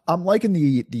a lot. I'm liking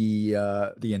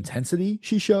the intensity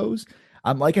she shows.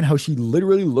 I'm liking how she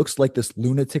literally looks like this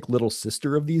lunatic little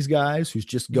sister of these guys who's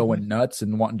just going nuts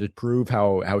and wanting to prove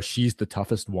how she's the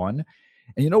toughest one.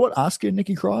 And you know what? Asuka and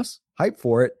Nikki Cross, hype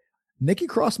for it. Nikki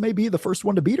Cross may be the first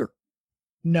one to beat her.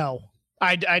 No,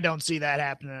 I don't see that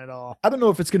happening at all. I don't know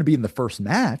if it's going to be in the first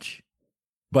match,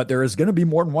 but there is going to be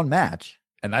more than one match.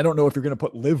 And I don't know if you're going to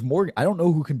put Liv Morgan. I don't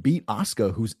know who can beat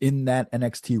Asuka, who's in that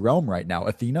NXT realm right now.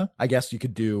 Athena, I guess you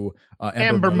could do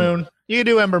Ember Moon. You could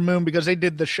do Ember Moon because they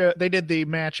did the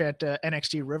match at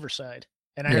NXT Riverside,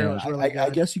 and I heard it was really good. I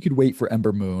guess you could wait for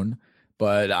Ember Moon,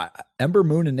 but Ember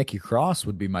Moon and Nikki Cross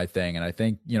would be my thing. And I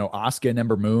think Asuka and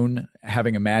Ember Moon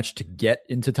having a match to get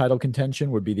into title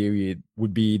contention would be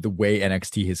the way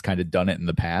NXT has kind of done it in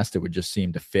the past. It would just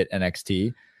seem to fit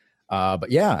NXT.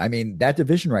 But yeah, I mean, that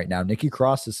division right now, Nikki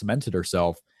Cross has cemented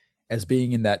herself as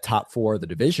being in that top 4 of the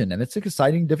division. And it's an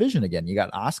exciting division again. You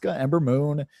got Asuka, Ember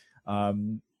Moon,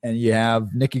 and you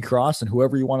have Nikki Cross and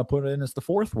whoever you want to put in as the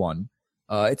 4th one.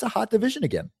 It's a hot division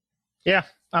again. Yeah,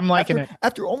 I'm liking it.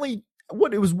 After only,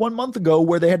 it was 1 month ago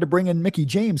where they had to bring in Mickie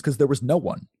James because there was no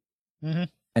one. Mm-hmm.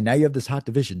 And now you have this hot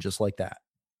division just like that.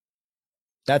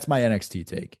 That's my NXT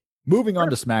take. Moving on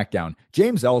to SmackDown.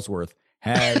 James Ellsworth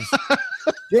has...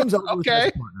 James Ellsworth has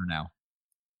a partner now,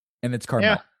 and it's Carmella.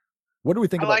 Yeah. What do we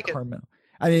think about Carmella?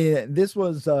 I mean, this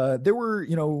was there were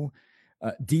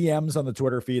DMs on the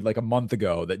Twitter feed like a month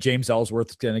ago that James Ellsworth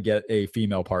is going to get a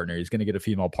female partner. He's going to get a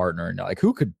female partner, and like,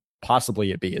 who could possibly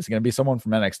it be? Is it going to be someone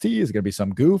from NXT? Is it going to be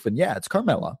some goof? And yeah, it's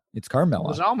Carmella. It's Carmella. It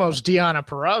was almost Deonna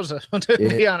Purrazzo, to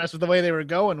be honest, with the way they were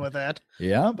going with that.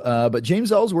 Yeah, but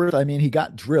James Ellsworth, I mean, he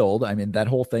got drilled. I mean, that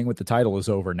whole thing with the title is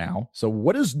over now. So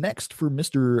what is next for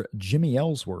Mr. Jimmy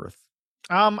Ellsworth?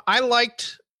 I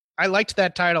liked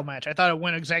that title match. I thought it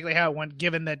went exactly how it went,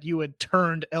 given that you had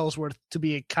turned Ellsworth to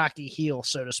be a cocky heel,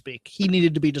 so to speak. He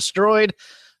needed to be destroyed.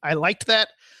 I liked that.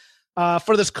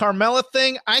 For this Carmella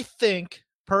thing, I think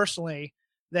personally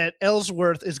that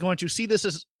Ellsworth is going to see this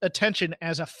as attention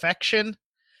as affection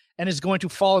and is going to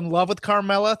fall in love with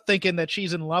Carmella, thinking that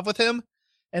she's in love with him,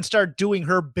 and start doing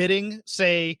her bidding,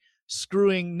 say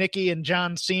screwing Nikki and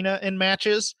John Cena in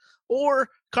matches, or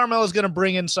Carmella's going to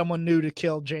bring in someone new to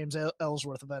kill James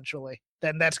Ellsworth eventually.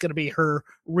 Then that's going to be her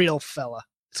real fella.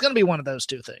 It's going to be one of those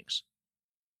two things.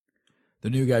 The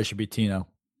new guy should be Tino.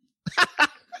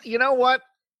 You know what?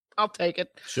 I'll take it.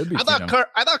 Should be. I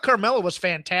thought Carmella was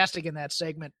fantastic in that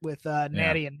segment with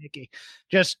Natty and Nikki.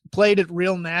 Just played it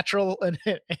real natural and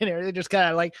everything. Just kind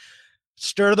of like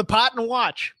stir the pot and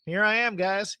watch. Here I am,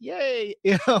 guys. Yay!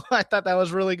 I thought that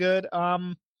was really good.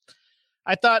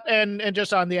 I thought, and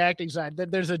just on the acting side,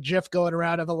 there's a GIF going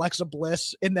around of Alexa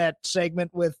Bliss in that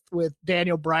segment with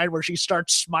Daniel Bryan where she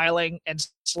starts smiling and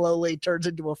slowly turns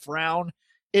into a frown.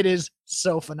 It is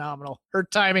so phenomenal. Her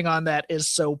timing on that is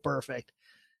so perfect.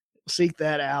 Seek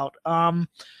that out.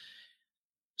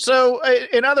 So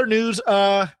in other news,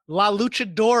 La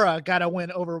Luchadora got a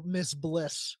win over Miss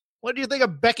Bliss. What do you think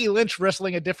of Becky Lynch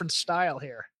wrestling a different style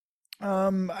here?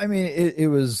 I mean, it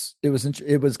was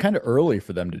kind of early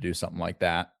for them to do something like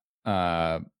that.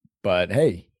 But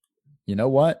hey, you know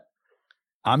what?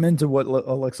 I'm into what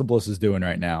Alexa Bliss is doing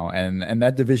right now, and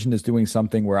that division is doing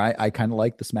something where I kind of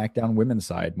like the SmackDown women's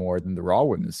side more than the Raw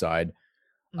women's side.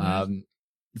 Mm-hmm.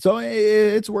 So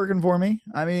it's working for me.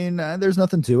 I mean, there's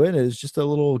nothing to it. It's just a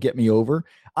little get me over.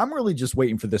 I'm really just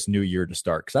waiting for this new year to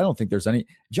start because I don't think there's any.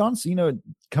 John Cena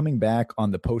coming back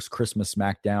on the post-Christmas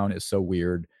SmackDown is so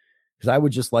weird because I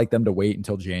would just like them to wait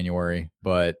until January.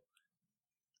 But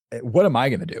what am I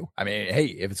going to do? I mean, hey,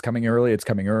 if it's coming early, it's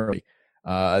coming early.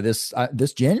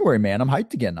 This January, man, I'm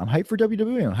hyped again. I'm hyped for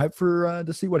WWE. I'm hyped for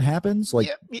to see what happens. Like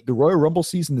the Royal Rumble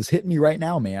season is hitting me right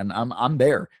now, man. I'm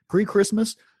there.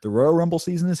 Pre-Christmas, the Royal Rumble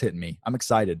season is hitting me. I'm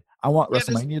excited. I want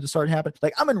WrestleMania to start happening.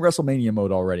 Like I'm in WrestleMania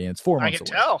mode already, and it's 4 months away. I can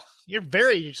tell you're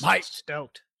very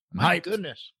stoked. I'm hyped.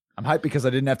 Goodness. I'm hyped because I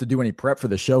didn't have to do any prep for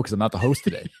the show because I'm not the host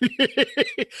today.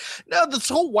 No, this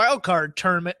whole wild card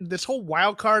tournament, this whole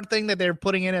wild card thing that they're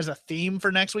putting in as a theme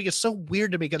for next week is so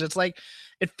weird to me because it's like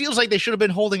it feels like they should have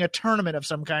been holding a tournament of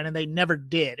some kind and they never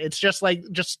did. It's just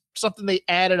something they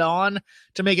added on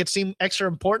to make it seem extra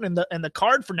important. And the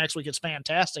card for next week is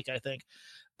fantastic, I think.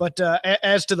 But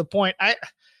as to the point, I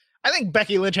think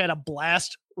Becky Lynch had a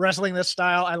blast wrestling this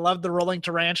style. I loved the rolling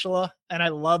tarantula, and I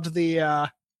loved the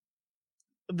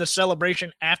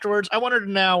celebration afterwards. I want her to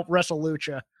now wrestle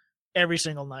Lucha every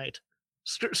single night.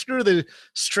 Screw the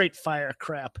straight fire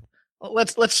crap.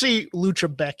 Let's see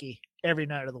Lucha Becky every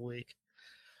night of the week.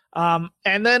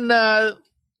 And then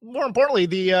more importantly,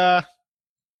 the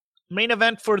main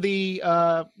event for the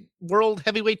World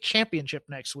Heavyweight Championship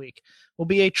next week will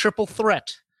be a triple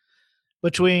threat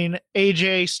between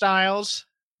AJ Styles,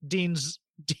 Dean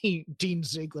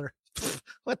Ziggler.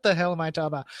 What the hell am I talking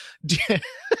about?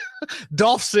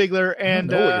 Dolph Ziggler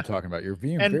and I know what you're talking about. You're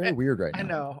being very weird right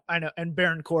now. I know. And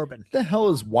Baron Corbin. What the hell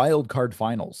is wild card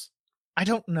finals? I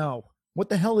don't know. What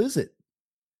the hell is it?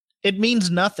 It means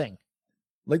nothing.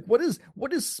 Like what is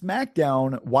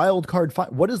SmackDown wild card?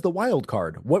 What is the wild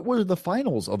card? What were the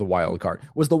finals of the wild card?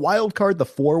 Was the wild card the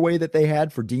 4-way that they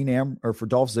had for for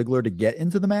Dolph Ziggler to get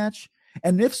into the match?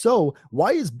 And if so,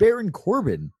 why is Baron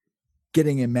Corbin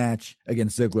getting a match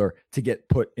against Ziggler to get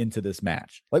put into this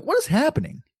match? Like, what is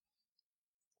happening?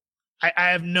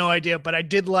 I have no idea, but I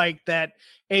did like that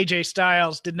AJ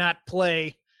Styles did not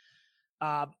play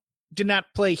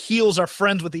heels are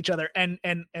friends with each other and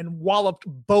walloped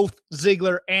both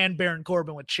Ziggler and Baron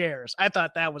Corbin with chairs. I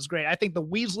thought that was great. I think the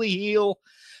Weasley heel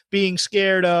being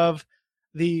scared of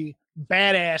the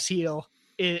badass heel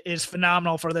is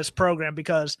phenomenal for this program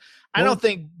because I don't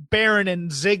think Baron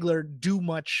and Ziggler do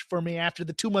much for me after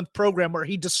the 2-month program where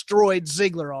he destroyed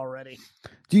Ziggler already.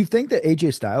 Do you think that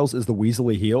AJ Styles is the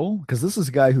Weasley heel? Because this is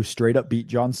a guy who straight up beat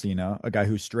John Cena, a guy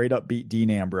who straight up beat Dean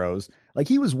Ambrose. Like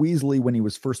he was Weasley when he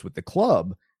was first with the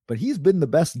club, but he's been the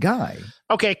best guy.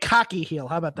 Okay, cocky heel.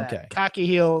 How about that? Okay. Cocky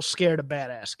heel, scared a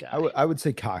badass guy. I would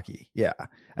say cocky. Yeah.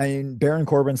 I mean, Baron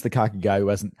Corbin's the cocky guy who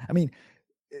hasn't. I mean,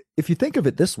 if you think of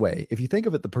it this way, if you think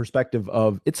of it the perspective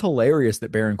of it's hilarious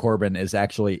that Baron Corbin is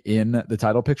actually in the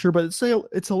title picture, but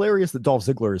it's hilarious that Dolph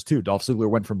Ziggler is too. Dolph Ziggler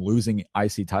went from losing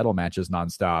IC title matches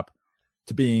nonstop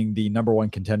to being the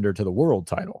 #1 contender to the world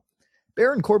title.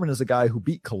 Baron Corbin is a guy who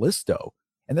beat Kalisto.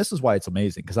 And this is why it's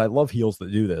amazing because I love heels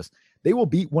that do this. They will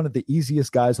beat one of the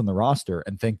easiest guys on the roster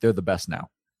and think they're the best now.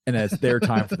 And it's their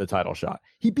time for the title shot.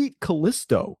 He beat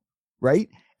Kalisto, right?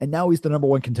 And now he's the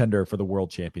 #1 contender for the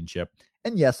world championship.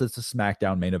 And yes, it's a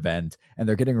SmackDown main event and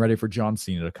they're getting ready for John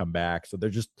Cena to come back. So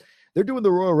they're doing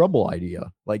the Royal Rumble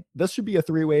idea. Like this should be a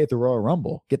 3-way at the Royal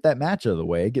Rumble. Get that match out of the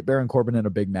way, get Baron Corbin in a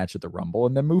big match at the Rumble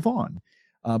and then move on.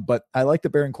 But I like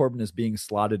that Baron Corbin is being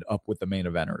slotted up with the main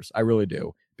eventers. I really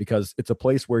do, because it's a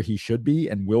place where he should be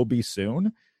and will be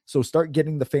soon. So start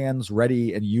getting the fans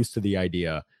ready and used to the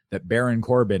idea that Baron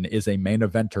Corbin is a main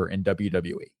eventer in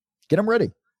WWE. Get them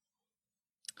ready.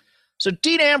 So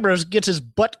Dean Ambrose gets his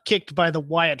butt kicked by the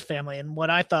Wyatt family in what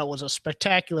I thought was a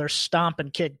spectacular stomp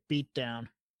and kick beatdown.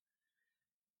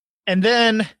 And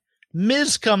then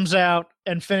Miz comes out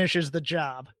and finishes the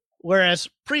job. Whereas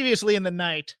previously in the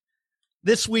night,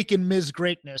 this week in Miz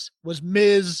greatness was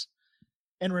Miz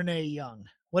and Renee Young.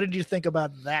 What did you think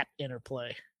about that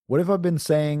interplay? What have I been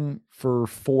saying for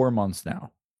 4 months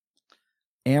now?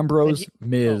 Ambrose,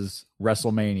 Miz,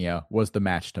 WrestleMania was the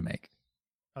match to make.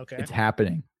 Okay. It's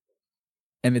happening.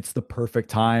 And it's the perfect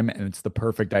time and it's the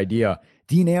perfect idea.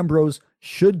 Dean Ambrose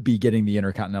should be getting the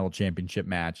Intercontinental Championship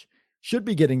match, should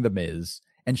be getting the Miz,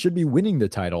 and should be winning the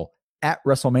title at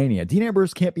WrestleMania. Dean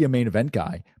Ambrose can't be a main event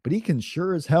guy, but he can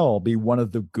sure as hell be one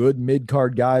of the good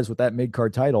mid-card guys with that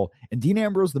mid-card title. And Dean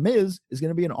Ambrose, the Miz, is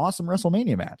going to be an awesome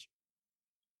WrestleMania match.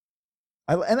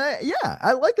 I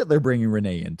like that they're bringing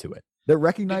Renee into it. They're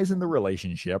recognizing the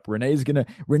relationship. Renee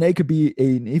could be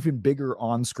an even bigger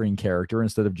on-screen character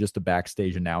instead of just a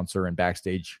backstage announcer and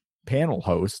backstage panel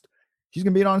host. She's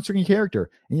going to be an on-screen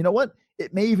character. And you know what?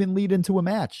 It may even lead into a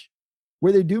match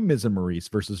where they do Miz and Maurice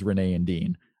versus Renee and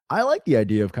Dean. I like the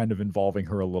idea of kind of involving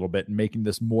her a little bit and making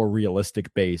this more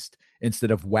realistic based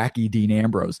instead of wacky Dean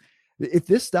Ambrose. If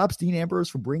this stops Dean Ambrose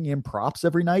from bringing in props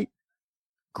every night,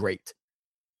 great.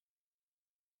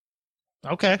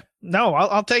 Okay. No,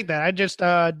 I'll take that. I just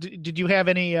did you have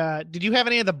any of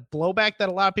the blowback that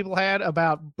a lot of people had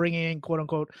about bringing in quote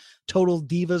unquote Total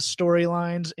Divas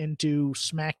storylines into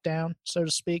SmackDown, so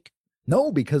to speak?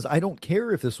 No, because I don't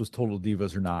care if this was Total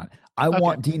Divas or not. I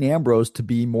want Dean Ambrose to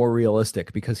be more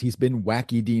realistic because he's been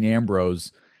wacky Dean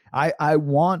Ambrose. I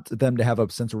want them to have a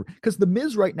sense of, because The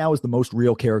Miz right now is the most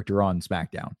real character on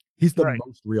SmackDown. He's the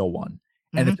most real one.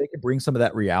 And if they can bring some of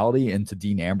that reality into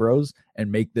Dean Ambrose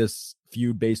and make this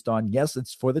feud based on, yes,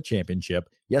 it's for the championship.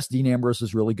 Yes, Dean Ambrose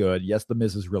is really good. Yes, The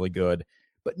Miz is really good.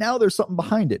 But now there's something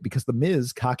behind it, because The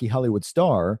Miz, cocky Hollywood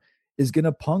star, is going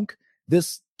to punk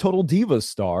this Total Divas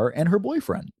star and her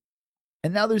boyfriend.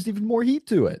 And now there's even more heat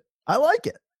to it. I like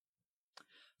it.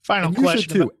 Final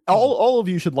question. All of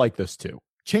you should like this too.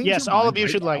 Yes, all of you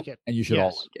should like it. And you should all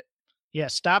like it.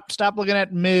 Yes, stop looking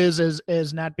at Miz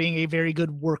as not being a very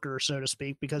good worker, so to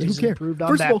speak, because he's improved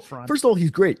on that front. First of all,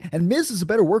 he's great. And Miz is a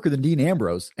better worker than Dean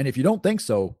Ambrose. And if you don't think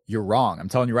so, you're wrong. I'm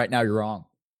telling you right now, you're wrong.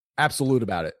 Absolute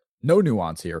about it. No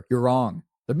nuance here. You're wrong.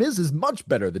 The Miz is much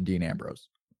better than Dean Ambrose.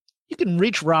 You can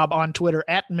reach Rob on Twitter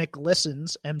at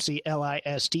McListens,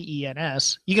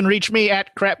 McListens. You can reach me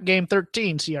at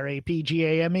CrapGame13,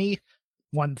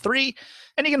 CrapGame13.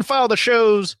 And you can follow the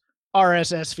show's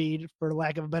RSS feed, for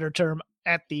lack of a better term,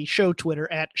 at the show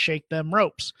Twitter at Shake Them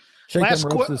Ropes. Shake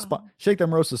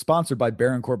Them Roast is sponsored by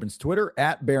Baron Corbin's Twitter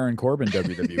at Baron Corbin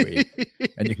WWE.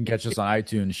 And you can catch us on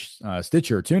iTunes,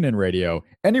 Stitcher, TuneIn Radio,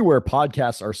 anywhere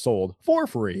podcasts are sold for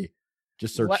free.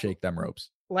 Just search Shake Them Ropes.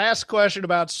 Last question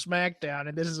about SmackDown,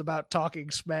 and this is about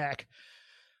talking smack.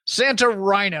 Santa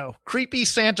Rhino, creepy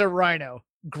Santa Rhino.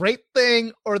 Great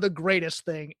thing or the greatest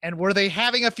thing? And were they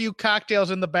having a few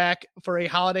cocktails in the back for a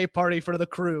holiday party for the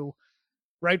crew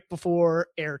right before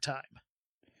airtime?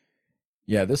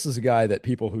 Yeah, this is a guy that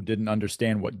people who didn't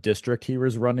understand what district he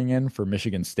was running in for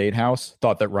Michigan State House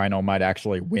thought that Rhino might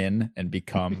actually win and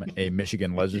become a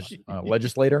Michigan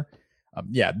legislator.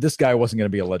 Yeah, this guy wasn't going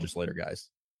to be a legislator, guys.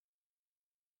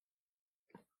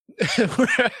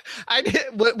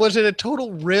 Was it a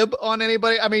total rib on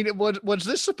anybody? I mean, was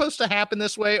this supposed to happen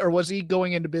this way, or was he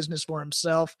going into business for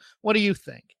himself? What do you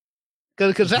think?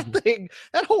 Because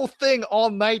that whole thing all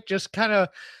night just kind of,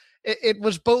 it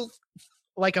was both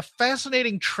like a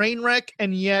fascinating train wreck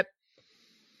and yet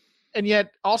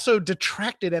also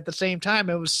detracted at the same time.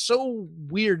 It was so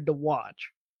weird to watch.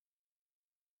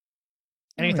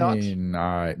 Any thoughts?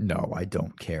 No, I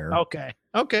don't care.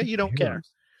 Okay, you don't care.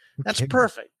 That's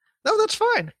perfect. No, that's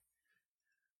fine.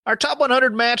 Our top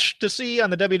 100 match to see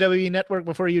on the WWE Network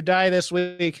before you die this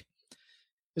week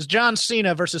is John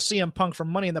Cena versus CM Punk from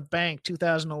Money in the Bank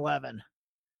 2011.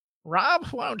 Rob,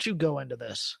 why don't you go into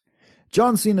this?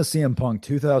 John Cena, CM Punk,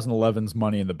 2011's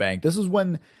Money in the Bank. This is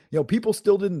when, people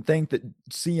still didn't think that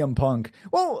CM Punk,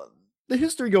 the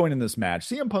history going in this match,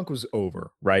 CM Punk was over,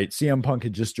 right? CM Punk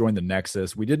had just joined the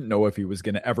Nexus. We didn't know if he was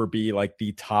going to ever be like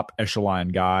the top echelon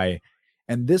guy.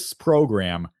 And this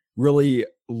program really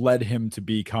led him to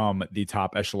become the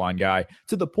top echelon guy,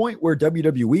 to the point where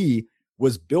WWE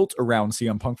was built around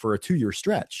CM Punk for a 2-year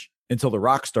stretch until The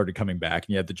Rock started coming back and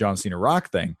you had the John Cena Rock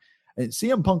thing. And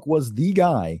CM Punk was the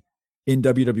guy in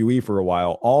WWE for a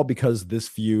while, all because this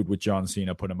feud with John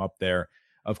Cena put him up there.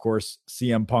 Of course,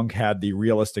 CM Punk had the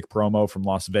realistic promo from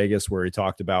Las Vegas where he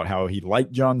talked about how he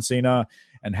liked John Cena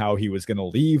and how he was going to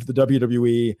leave the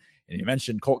WWE. And he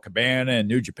mentioned Colt Cabana and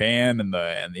New Japan, and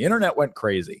the internet went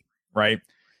crazy, right?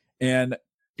 And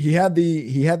he had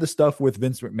the stuff with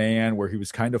Vince McMahon where he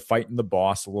was kind of fighting the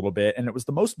boss a little bit, and it was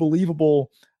the most believable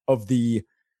of the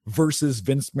versus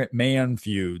Vince McMahon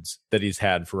feuds that he's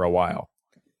had for a while.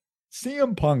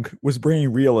 CM Punk was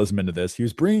bringing realism into this. He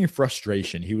was bringing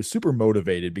frustration. He was super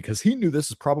motivated because he knew this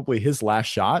is probably his last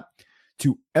shot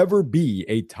to ever be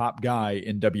a top guy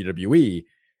in WWE,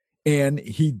 and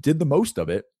he did the most of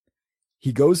it.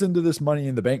 He goes into this Money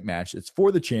in the Bank match. It's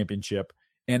for the championship.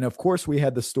 And of course, we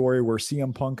had the story where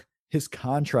CM Punk, his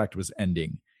contract was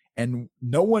ending. And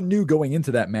no one knew going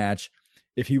into that match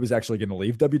if he was actually going to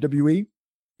leave WWE,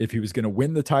 if he was going to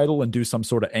win the title and do some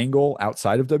sort of angle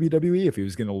outside of WWE, if he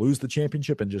was going to lose the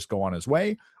championship and just go on his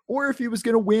way, or if he was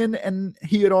going to win and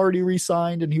he had already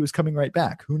re-signed and he was coming right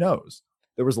back. Who knows?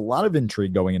 There was a lot of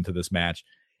intrigue going into this match.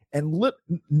 And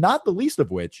not the least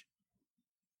of which,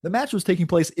 the match was taking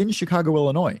place in Chicago,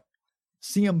 Illinois,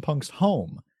 CM Punk's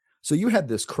home. So you had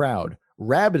this crowd,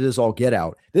 rabid as all get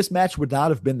out. This match would not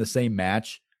have been the same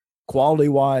match,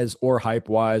 quality-wise or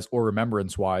hype-wise or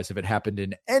remembrance-wise, if it happened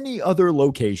in any other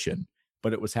location.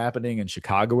 But it was happening in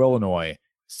Chicago, Illinois.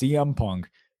 CM Punk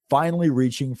finally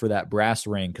reaching for that brass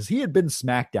ring, because he had been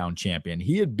SmackDown champion.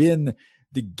 He had been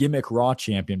the gimmick Raw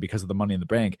champion because of the Money in the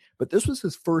Bank. But this was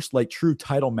his first true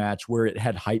title match where it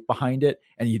had hype behind it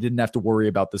and he didn't have to worry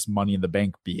about this Money in the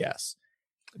Bank BS.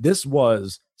 This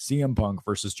was CM Punk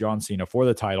versus John Cena for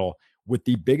the title, with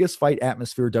the biggest fight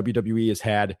atmosphere WWE has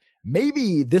had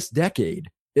maybe this decade,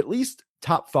 at least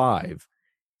top 5.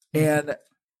 And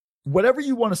whatever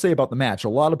you want to say about the match, a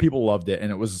lot of people loved it,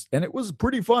 and it was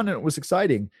pretty fun and it was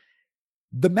exciting.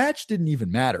 The match didn't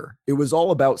even matter. It was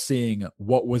all about seeing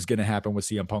what was going to happen with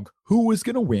CM Punk, who was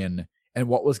going to win, and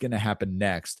what was going to happen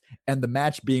next. And the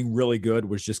match being really good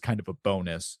was just kind of a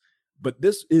bonus. But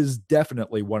this is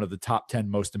definitely one of the top 10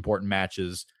 most important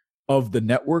matches of the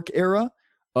network era,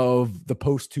 of the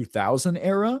post 2000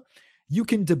 era. You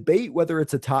can debate whether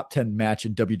it's a top 10 match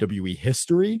in WWE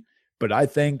history, but I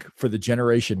think for the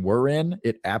generation we're in,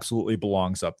 it absolutely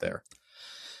belongs up there.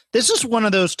 This is one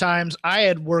of those times I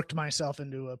had worked myself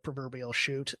into a proverbial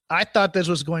shoot. I thought this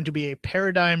was going to be a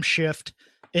paradigm shift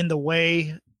in the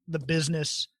way the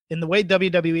business, in the way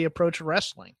WWE approached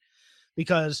wrestling,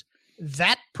 because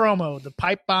that promo, the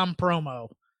pipe bomb promo,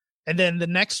 and then the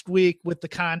next week with the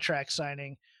contract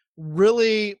signing,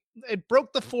 really, it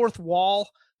broke the fourth wall,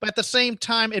 but at the same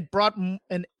time, it brought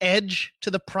an edge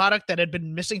to the product that had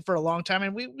been missing for a long time.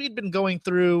 And we'd been going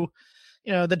through,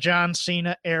 the John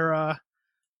Cena era,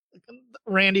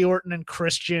 Randy Orton and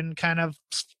Christian kind of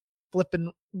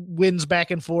flipping wins back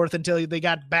and forth until they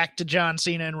got back to John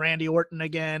Cena and Randy Orton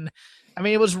again. I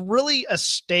mean, it was really a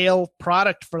stale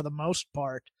product for the most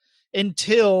part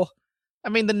until,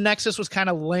 the Nexus was kind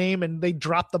of lame and they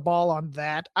dropped the ball on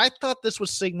that. I thought this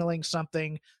was signaling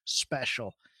something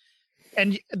special.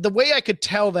 And the way I could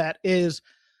tell that is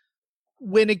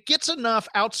when it gets enough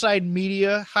outside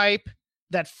media hype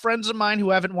that friends of mine who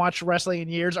haven't watched wrestling in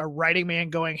years are writing me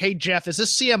and going, "Hey, Jeff, is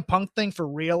this CM Punk thing for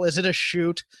real? Is it a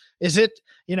shoot? Is it,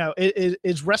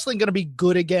 is wrestling going to be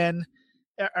good again?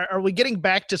 Are we getting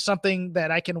back to something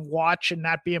that I can watch and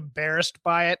not be embarrassed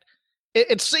by it?"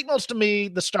 It signals to me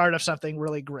the start of something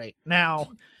really great. Now,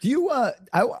 do you,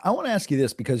 I want to ask you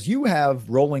this, because you have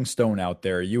Rolling Stone out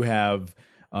there. You have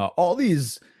all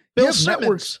these Bill Simmons.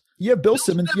 Networks. You have Bill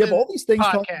Simmons. You have all these things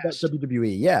talking about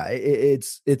WWE. Yeah,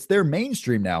 it's their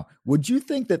mainstream now. Would you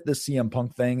think that the CM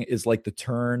Punk thing is like the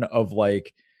turn of,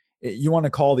 like, you want to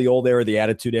call the old era the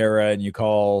Attitude Era, and you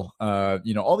call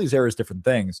all these eras different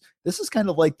things? This is kind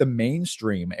of like the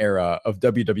mainstream era of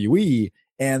WWE,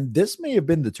 and this may have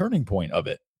been the turning point of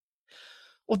it.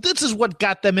 Well, this is what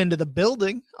got them into the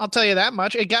building. I'll tell you that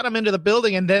much. It got them into the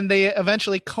building, and then they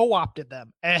eventually co-opted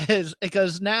them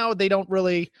because now they don't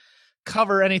really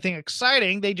cover anything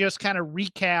exciting. They just kind of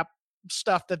recap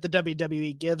stuff that the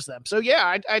WWE gives them. So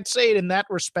yeah, I'd say it in that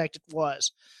respect it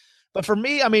was. But for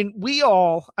me,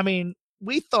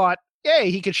 we thought, hey,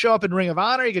 he could show up in Ring of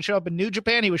Honor. He could show up in New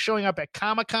Japan. He was showing up at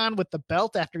Comic-Con with the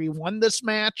belt after he won this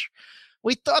match.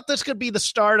 We thought this could be the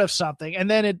start of something, and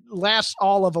then it lasts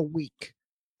all of a week.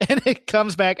 And it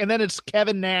comes back, and then it's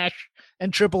Kevin Nash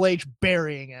and Triple H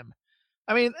burying him.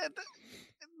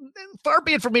 Far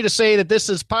be it for me to say that this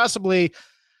is possibly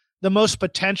the most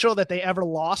potential that they ever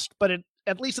lost, but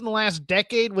at least in the last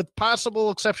decade, with possible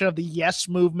exception of the Yes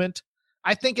movement,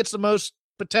 I think it's the most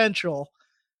potential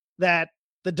that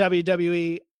the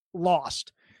WWE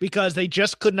lost because they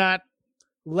just could not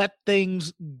let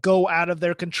things go out of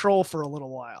their control for a little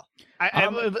while.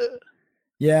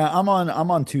 Yeah, I'm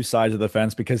on two sides of the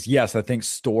fence, because yes, I think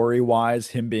story-wise,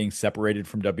 him being separated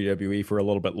from WWE for a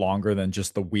little bit longer than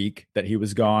just the week that he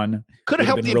was gone could have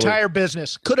helped the entire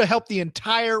business. Could have helped the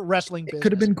entire wrestling business. It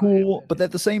could have been cool, but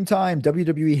at the same time,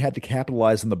 WWE had to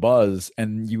capitalize on the buzz,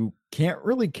 and you can't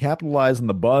really capitalize on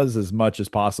the buzz as much as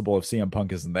possible if CM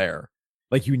Punk isn't there.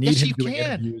 Like, you need him doing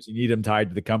interviews, you need him tied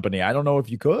to the company. I don't know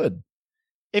if you could.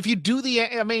 If you do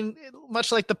much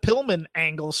like the Pillman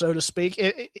angle, so to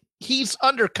speak, he's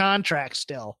under contract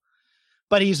still,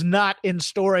 but he's not in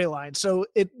storyline. So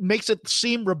it makes it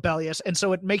seem rebellious, and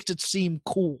so it makes it seem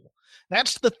cool.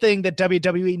 That's the thing that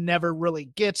WWE never really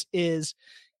gets, is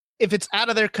if it's out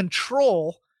of their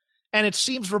control and it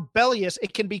seems rebellious,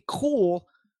 it can be cool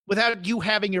without you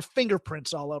having your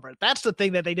fingerprints all over it. That's the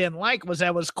thing that they didn't like, was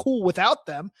that was cool without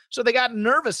them, so they got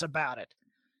nervous about it.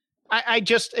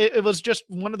 It was just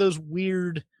one of those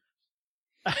weird.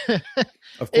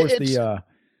 Of course, the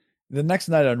next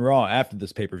night on Raw after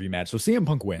this pay-per-view match, so CM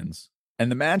Punk wins, and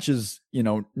the match is,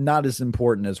 not as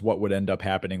important as what would end up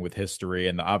happening with history,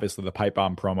 and obviously the pipe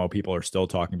bomb promo people are still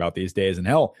talking about these days. And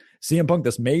hell, CM Punk,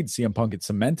 this made CM Punk, it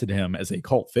cemented him as a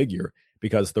cult figure,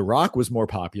 because The Rock was more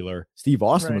popular, Steve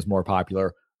Austin was more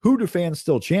popular. Who do fans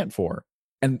still chant for?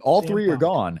 And all CM three Punk are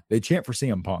gone. They chant for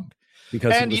CM Punk.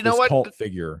 Because it was this cult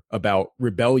figure about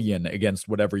rebellion against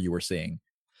whatever you were seeing.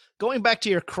 Going back to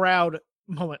your crowd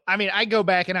moment, I go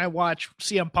back and I watch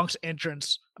CM Punk's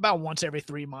entrance about once every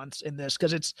 3 months in this,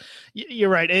 because you're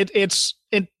right. It's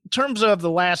in terms of the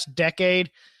last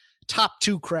decade, top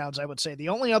two crowds, I would say. The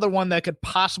only other one that could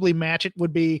possibly match it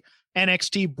would be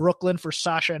NXT Brooklyn for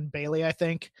Sasha and Bayley, I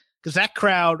think. because that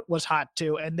crowd was hot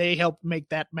too, and they helped make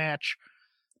that match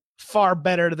far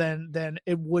better than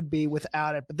it would be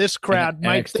without it. But this crowd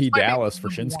might NXT Dallas for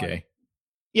Shinsuke.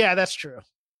 Yeah, that's true.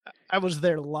 I was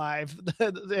there live,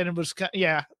 and it was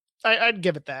I'd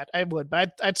give it that. I would,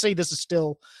 but I'd say this is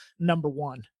still number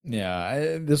one.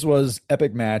 Yeah, this was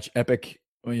epic match, epic,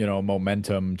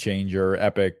 momentum changer,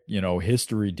 epic,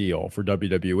 history deal for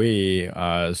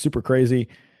WWE. Super crazy.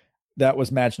 That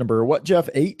was match number what, Jeff?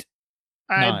 8?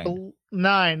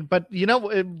 9. But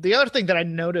the other thing that I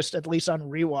noticed, at least on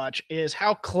rewatch, is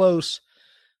how close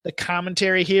the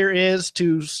commentary here is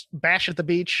to Bash at the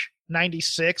Beach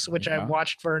 96, which I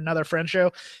watched for another friend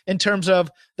show, in terms of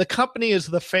the company is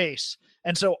the face.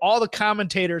 And so all the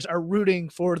commentators are rooting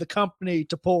for the company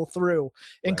to pull through,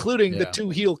 including the two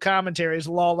heel commentaries,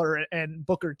 Lawler and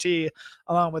Booker T,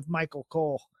 along with Michael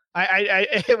Cole.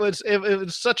 It was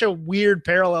such a weird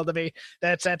parallel to me.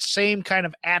 That's that same kind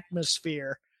of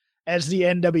atmosphere as the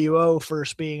NWO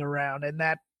first being around. And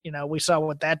that, we saw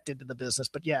what that did to the business,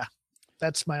 but yeah,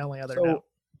 that's my only other note.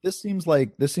 This seems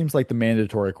like the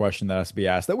mandatory question that has to be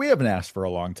asked that we haven't asked for a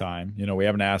long time. We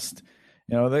haven't asked,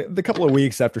 the couple of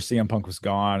weeks after CM Punk was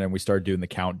gone and we started doing the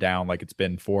countdown, like it's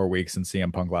been 4 weeks since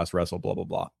CM Punk last wrestled, blah, blah,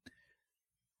 blah.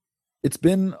 It's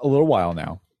been a little while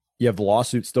now. You have the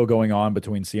lawsuit still going on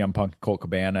between CM Punk, Colt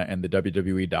Cabana, and the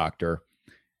WWE doctor.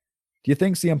 Do you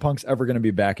think CM Punk's ever going to be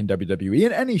back in WWE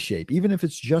in any shape, even if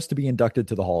it's just to be inducted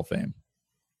to the Hall of Fame?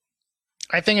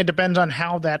 I think it depends on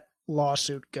how that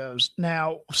lawsuit goes.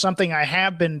 Now, something I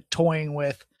have been toying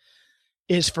with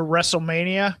is for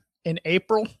WrestleMania in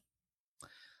April.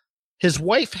 His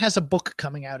wife has a book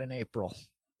coming out in April.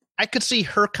 I could see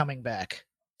her coming back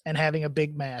and having a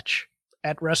big match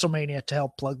at WrestleMania to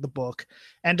help plug the book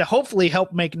and to hopefully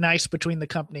help make nice between the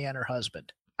company and her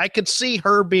husband. I could see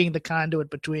her being the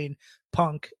conduit between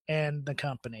Punk and the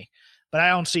company, but I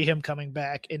don't see him coming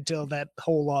back until that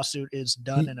whole lawsuit is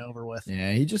done and over with.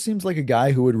 Yeah, he just seems like a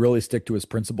guy who would really stick to his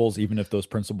principles, even if those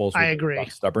principles I agree.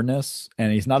 Stubbornness.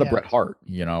 And he's not a Bret Hart.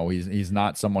 He's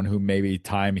not someone who maybe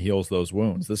time heals those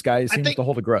wounds. This guy seems to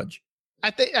hold a grudge. I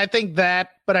think that,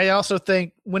 but I also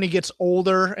think when he gets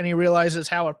older and he realizes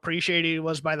how appreciated he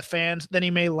was by the fans, then he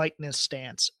may lighten his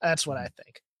stance. That's what I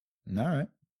think. All right.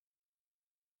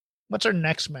 What's our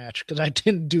next match? Because I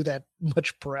didn't do that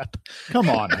much prep. Come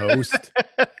on, host.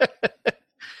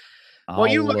 Well,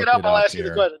 you look it up. I'll ask you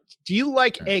the question. Do you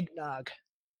like eggnog?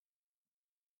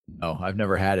 No, I've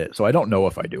never had it, so I don't know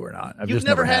if I do or not. You've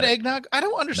never had eggnog? I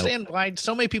don't understand why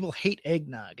so many people hate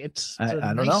eggnog. It's I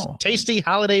don't know. Tasty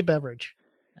holiday beverage.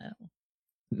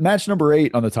 Match number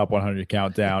 8 on the top 100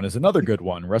 countdown is another good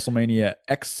one. WrestleMania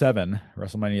X7,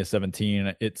 WrestleMania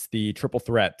 17. It's the triple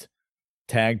threat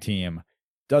tag team.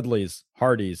 Dudley's,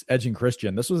 Hardy's, Edge and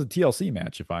Christian. This was a TLC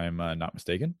match, if I'm not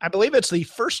mistaken. I believe it's the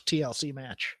first TLC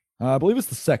match. I believe it's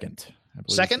the second.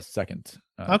 Second?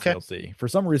 Okay. TLC. For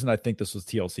some reason, I think this was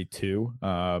TLC 2.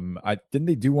 Didn't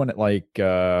they do one at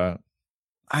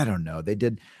I don't know. They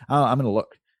did. I'm going to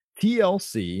look.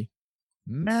 TLC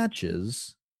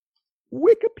matches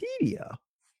Wikipedia.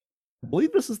 I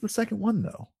believe this is the second one,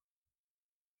 though.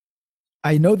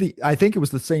 I think it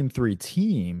was the same 3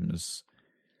 teams.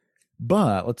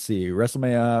 But let's see,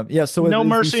 WrestleMania. Yeah, so No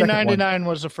Mercy 99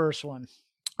 was the first one.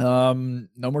 No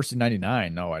Mercy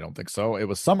 99. No, I don't think so. It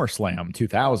was SummerSlam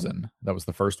 2000. That was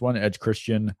the first one. Edge,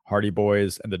 Christian, Hardy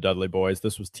Boys, and the Dudley Boys.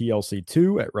 This was TLC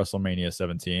 2 at WrestleMania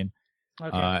 17.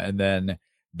 Okay. And then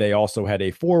they also had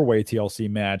a 4-way TLC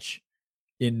match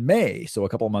in May, so a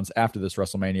couple of months after this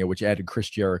WrestleMania, which added Chris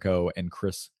Jericho and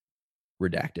Chris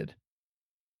Redacted.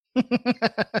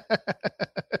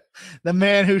 The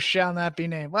man who shall not be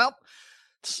named. Well,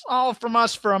 it's all from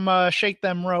us from Shake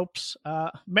Them Ropes.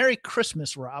 Merry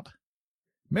Christmas, Rob.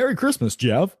 Merry Christmas,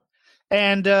 Jeff.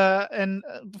 And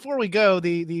before we go,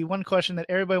 the one question that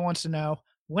everybody wants to know: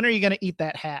 when are you going to eat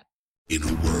that hat? In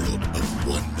a world of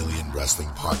 1 million wrestling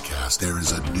podcasts, there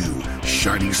is a new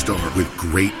shining star with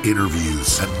great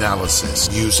interviews,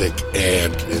 analysis, music,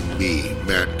 and me,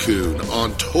 Matt Coon,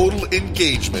 on total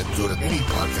engagement. Go to any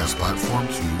podcast platform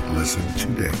to listen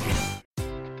today.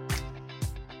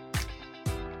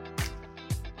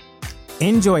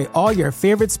 Enjoy all your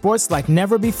favorite sports like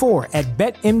never before at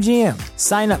BetMGM.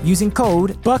 Sign up using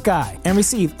code Buckeye and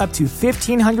receive up to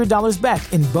 $1,500 back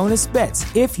in bonus bets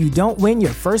if you don't win your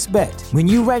first bet. When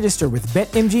you register with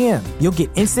BetMGM, you'll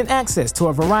get instant access to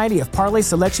a variety of parlay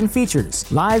selection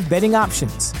features, live betting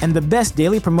options, and the best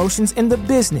daily promotions in the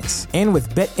business. And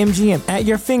with BetMGM at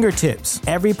your fingertips,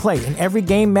 every play and every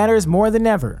game matters more than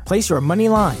ever. Place your money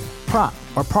line, prop,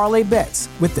 or parlay bets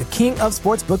with the king of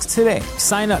sportsbooks today.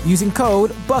 Sign up using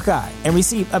code Buckeye and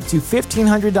receive up to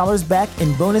 $1,500 back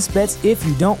in bonus bets if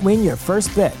you don't win your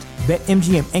first bet.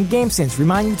 BetMGM and GameSense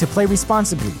remind you to play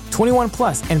responsibly. 21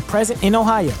 plus and present in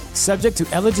Ohio, subject to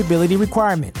eligibility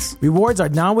requirements. Rewards are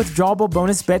non-withdrawable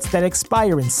bonus bets that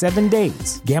expire in 7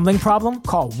 days. Gambling problem?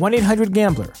 Call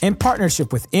 1-800-GAMBLER. In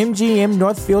partnership with MGM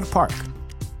Northfield Park.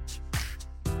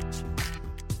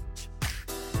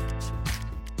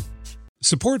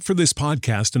 Support for this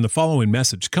podcast and the following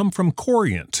message come from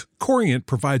Corient. Corient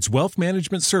provides wealth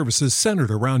management services centered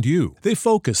around you. They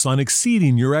focus on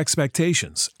exceeding your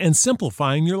expectations and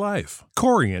simplifying your life.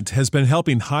 Corient has been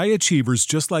helping high achievers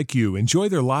just like you enjoy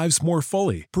their lives more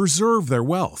fully, preserve their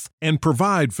wealth, and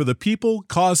provide for the people,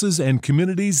 causes, and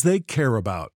communities they care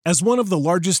about. As one of the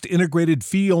largest integrated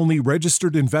fee-only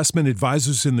registered investment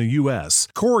advisors in the U.S.,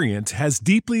 Corient has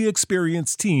deeply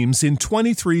experienced teams in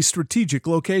 23 strategic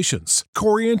locations.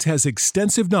 Corient has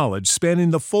extensive knowledge spanning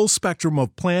the full spectrum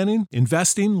of planning,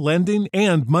 investing, lending,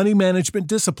 and money management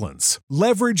disciplines.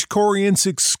 Leverage Corient's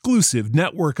exclusive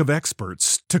network of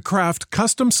experts to craft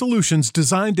custom solutions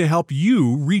designed to help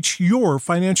you reach your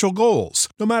financial goals,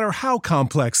 no matter how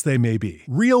complex they may be.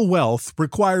 Real wealth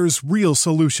requires real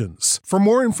solutions. For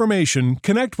more information,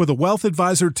 connect with a wealth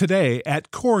advisor today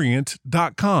at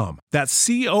Corient.com. That's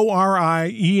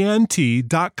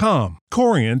Corient.com.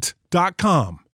 Corient.com.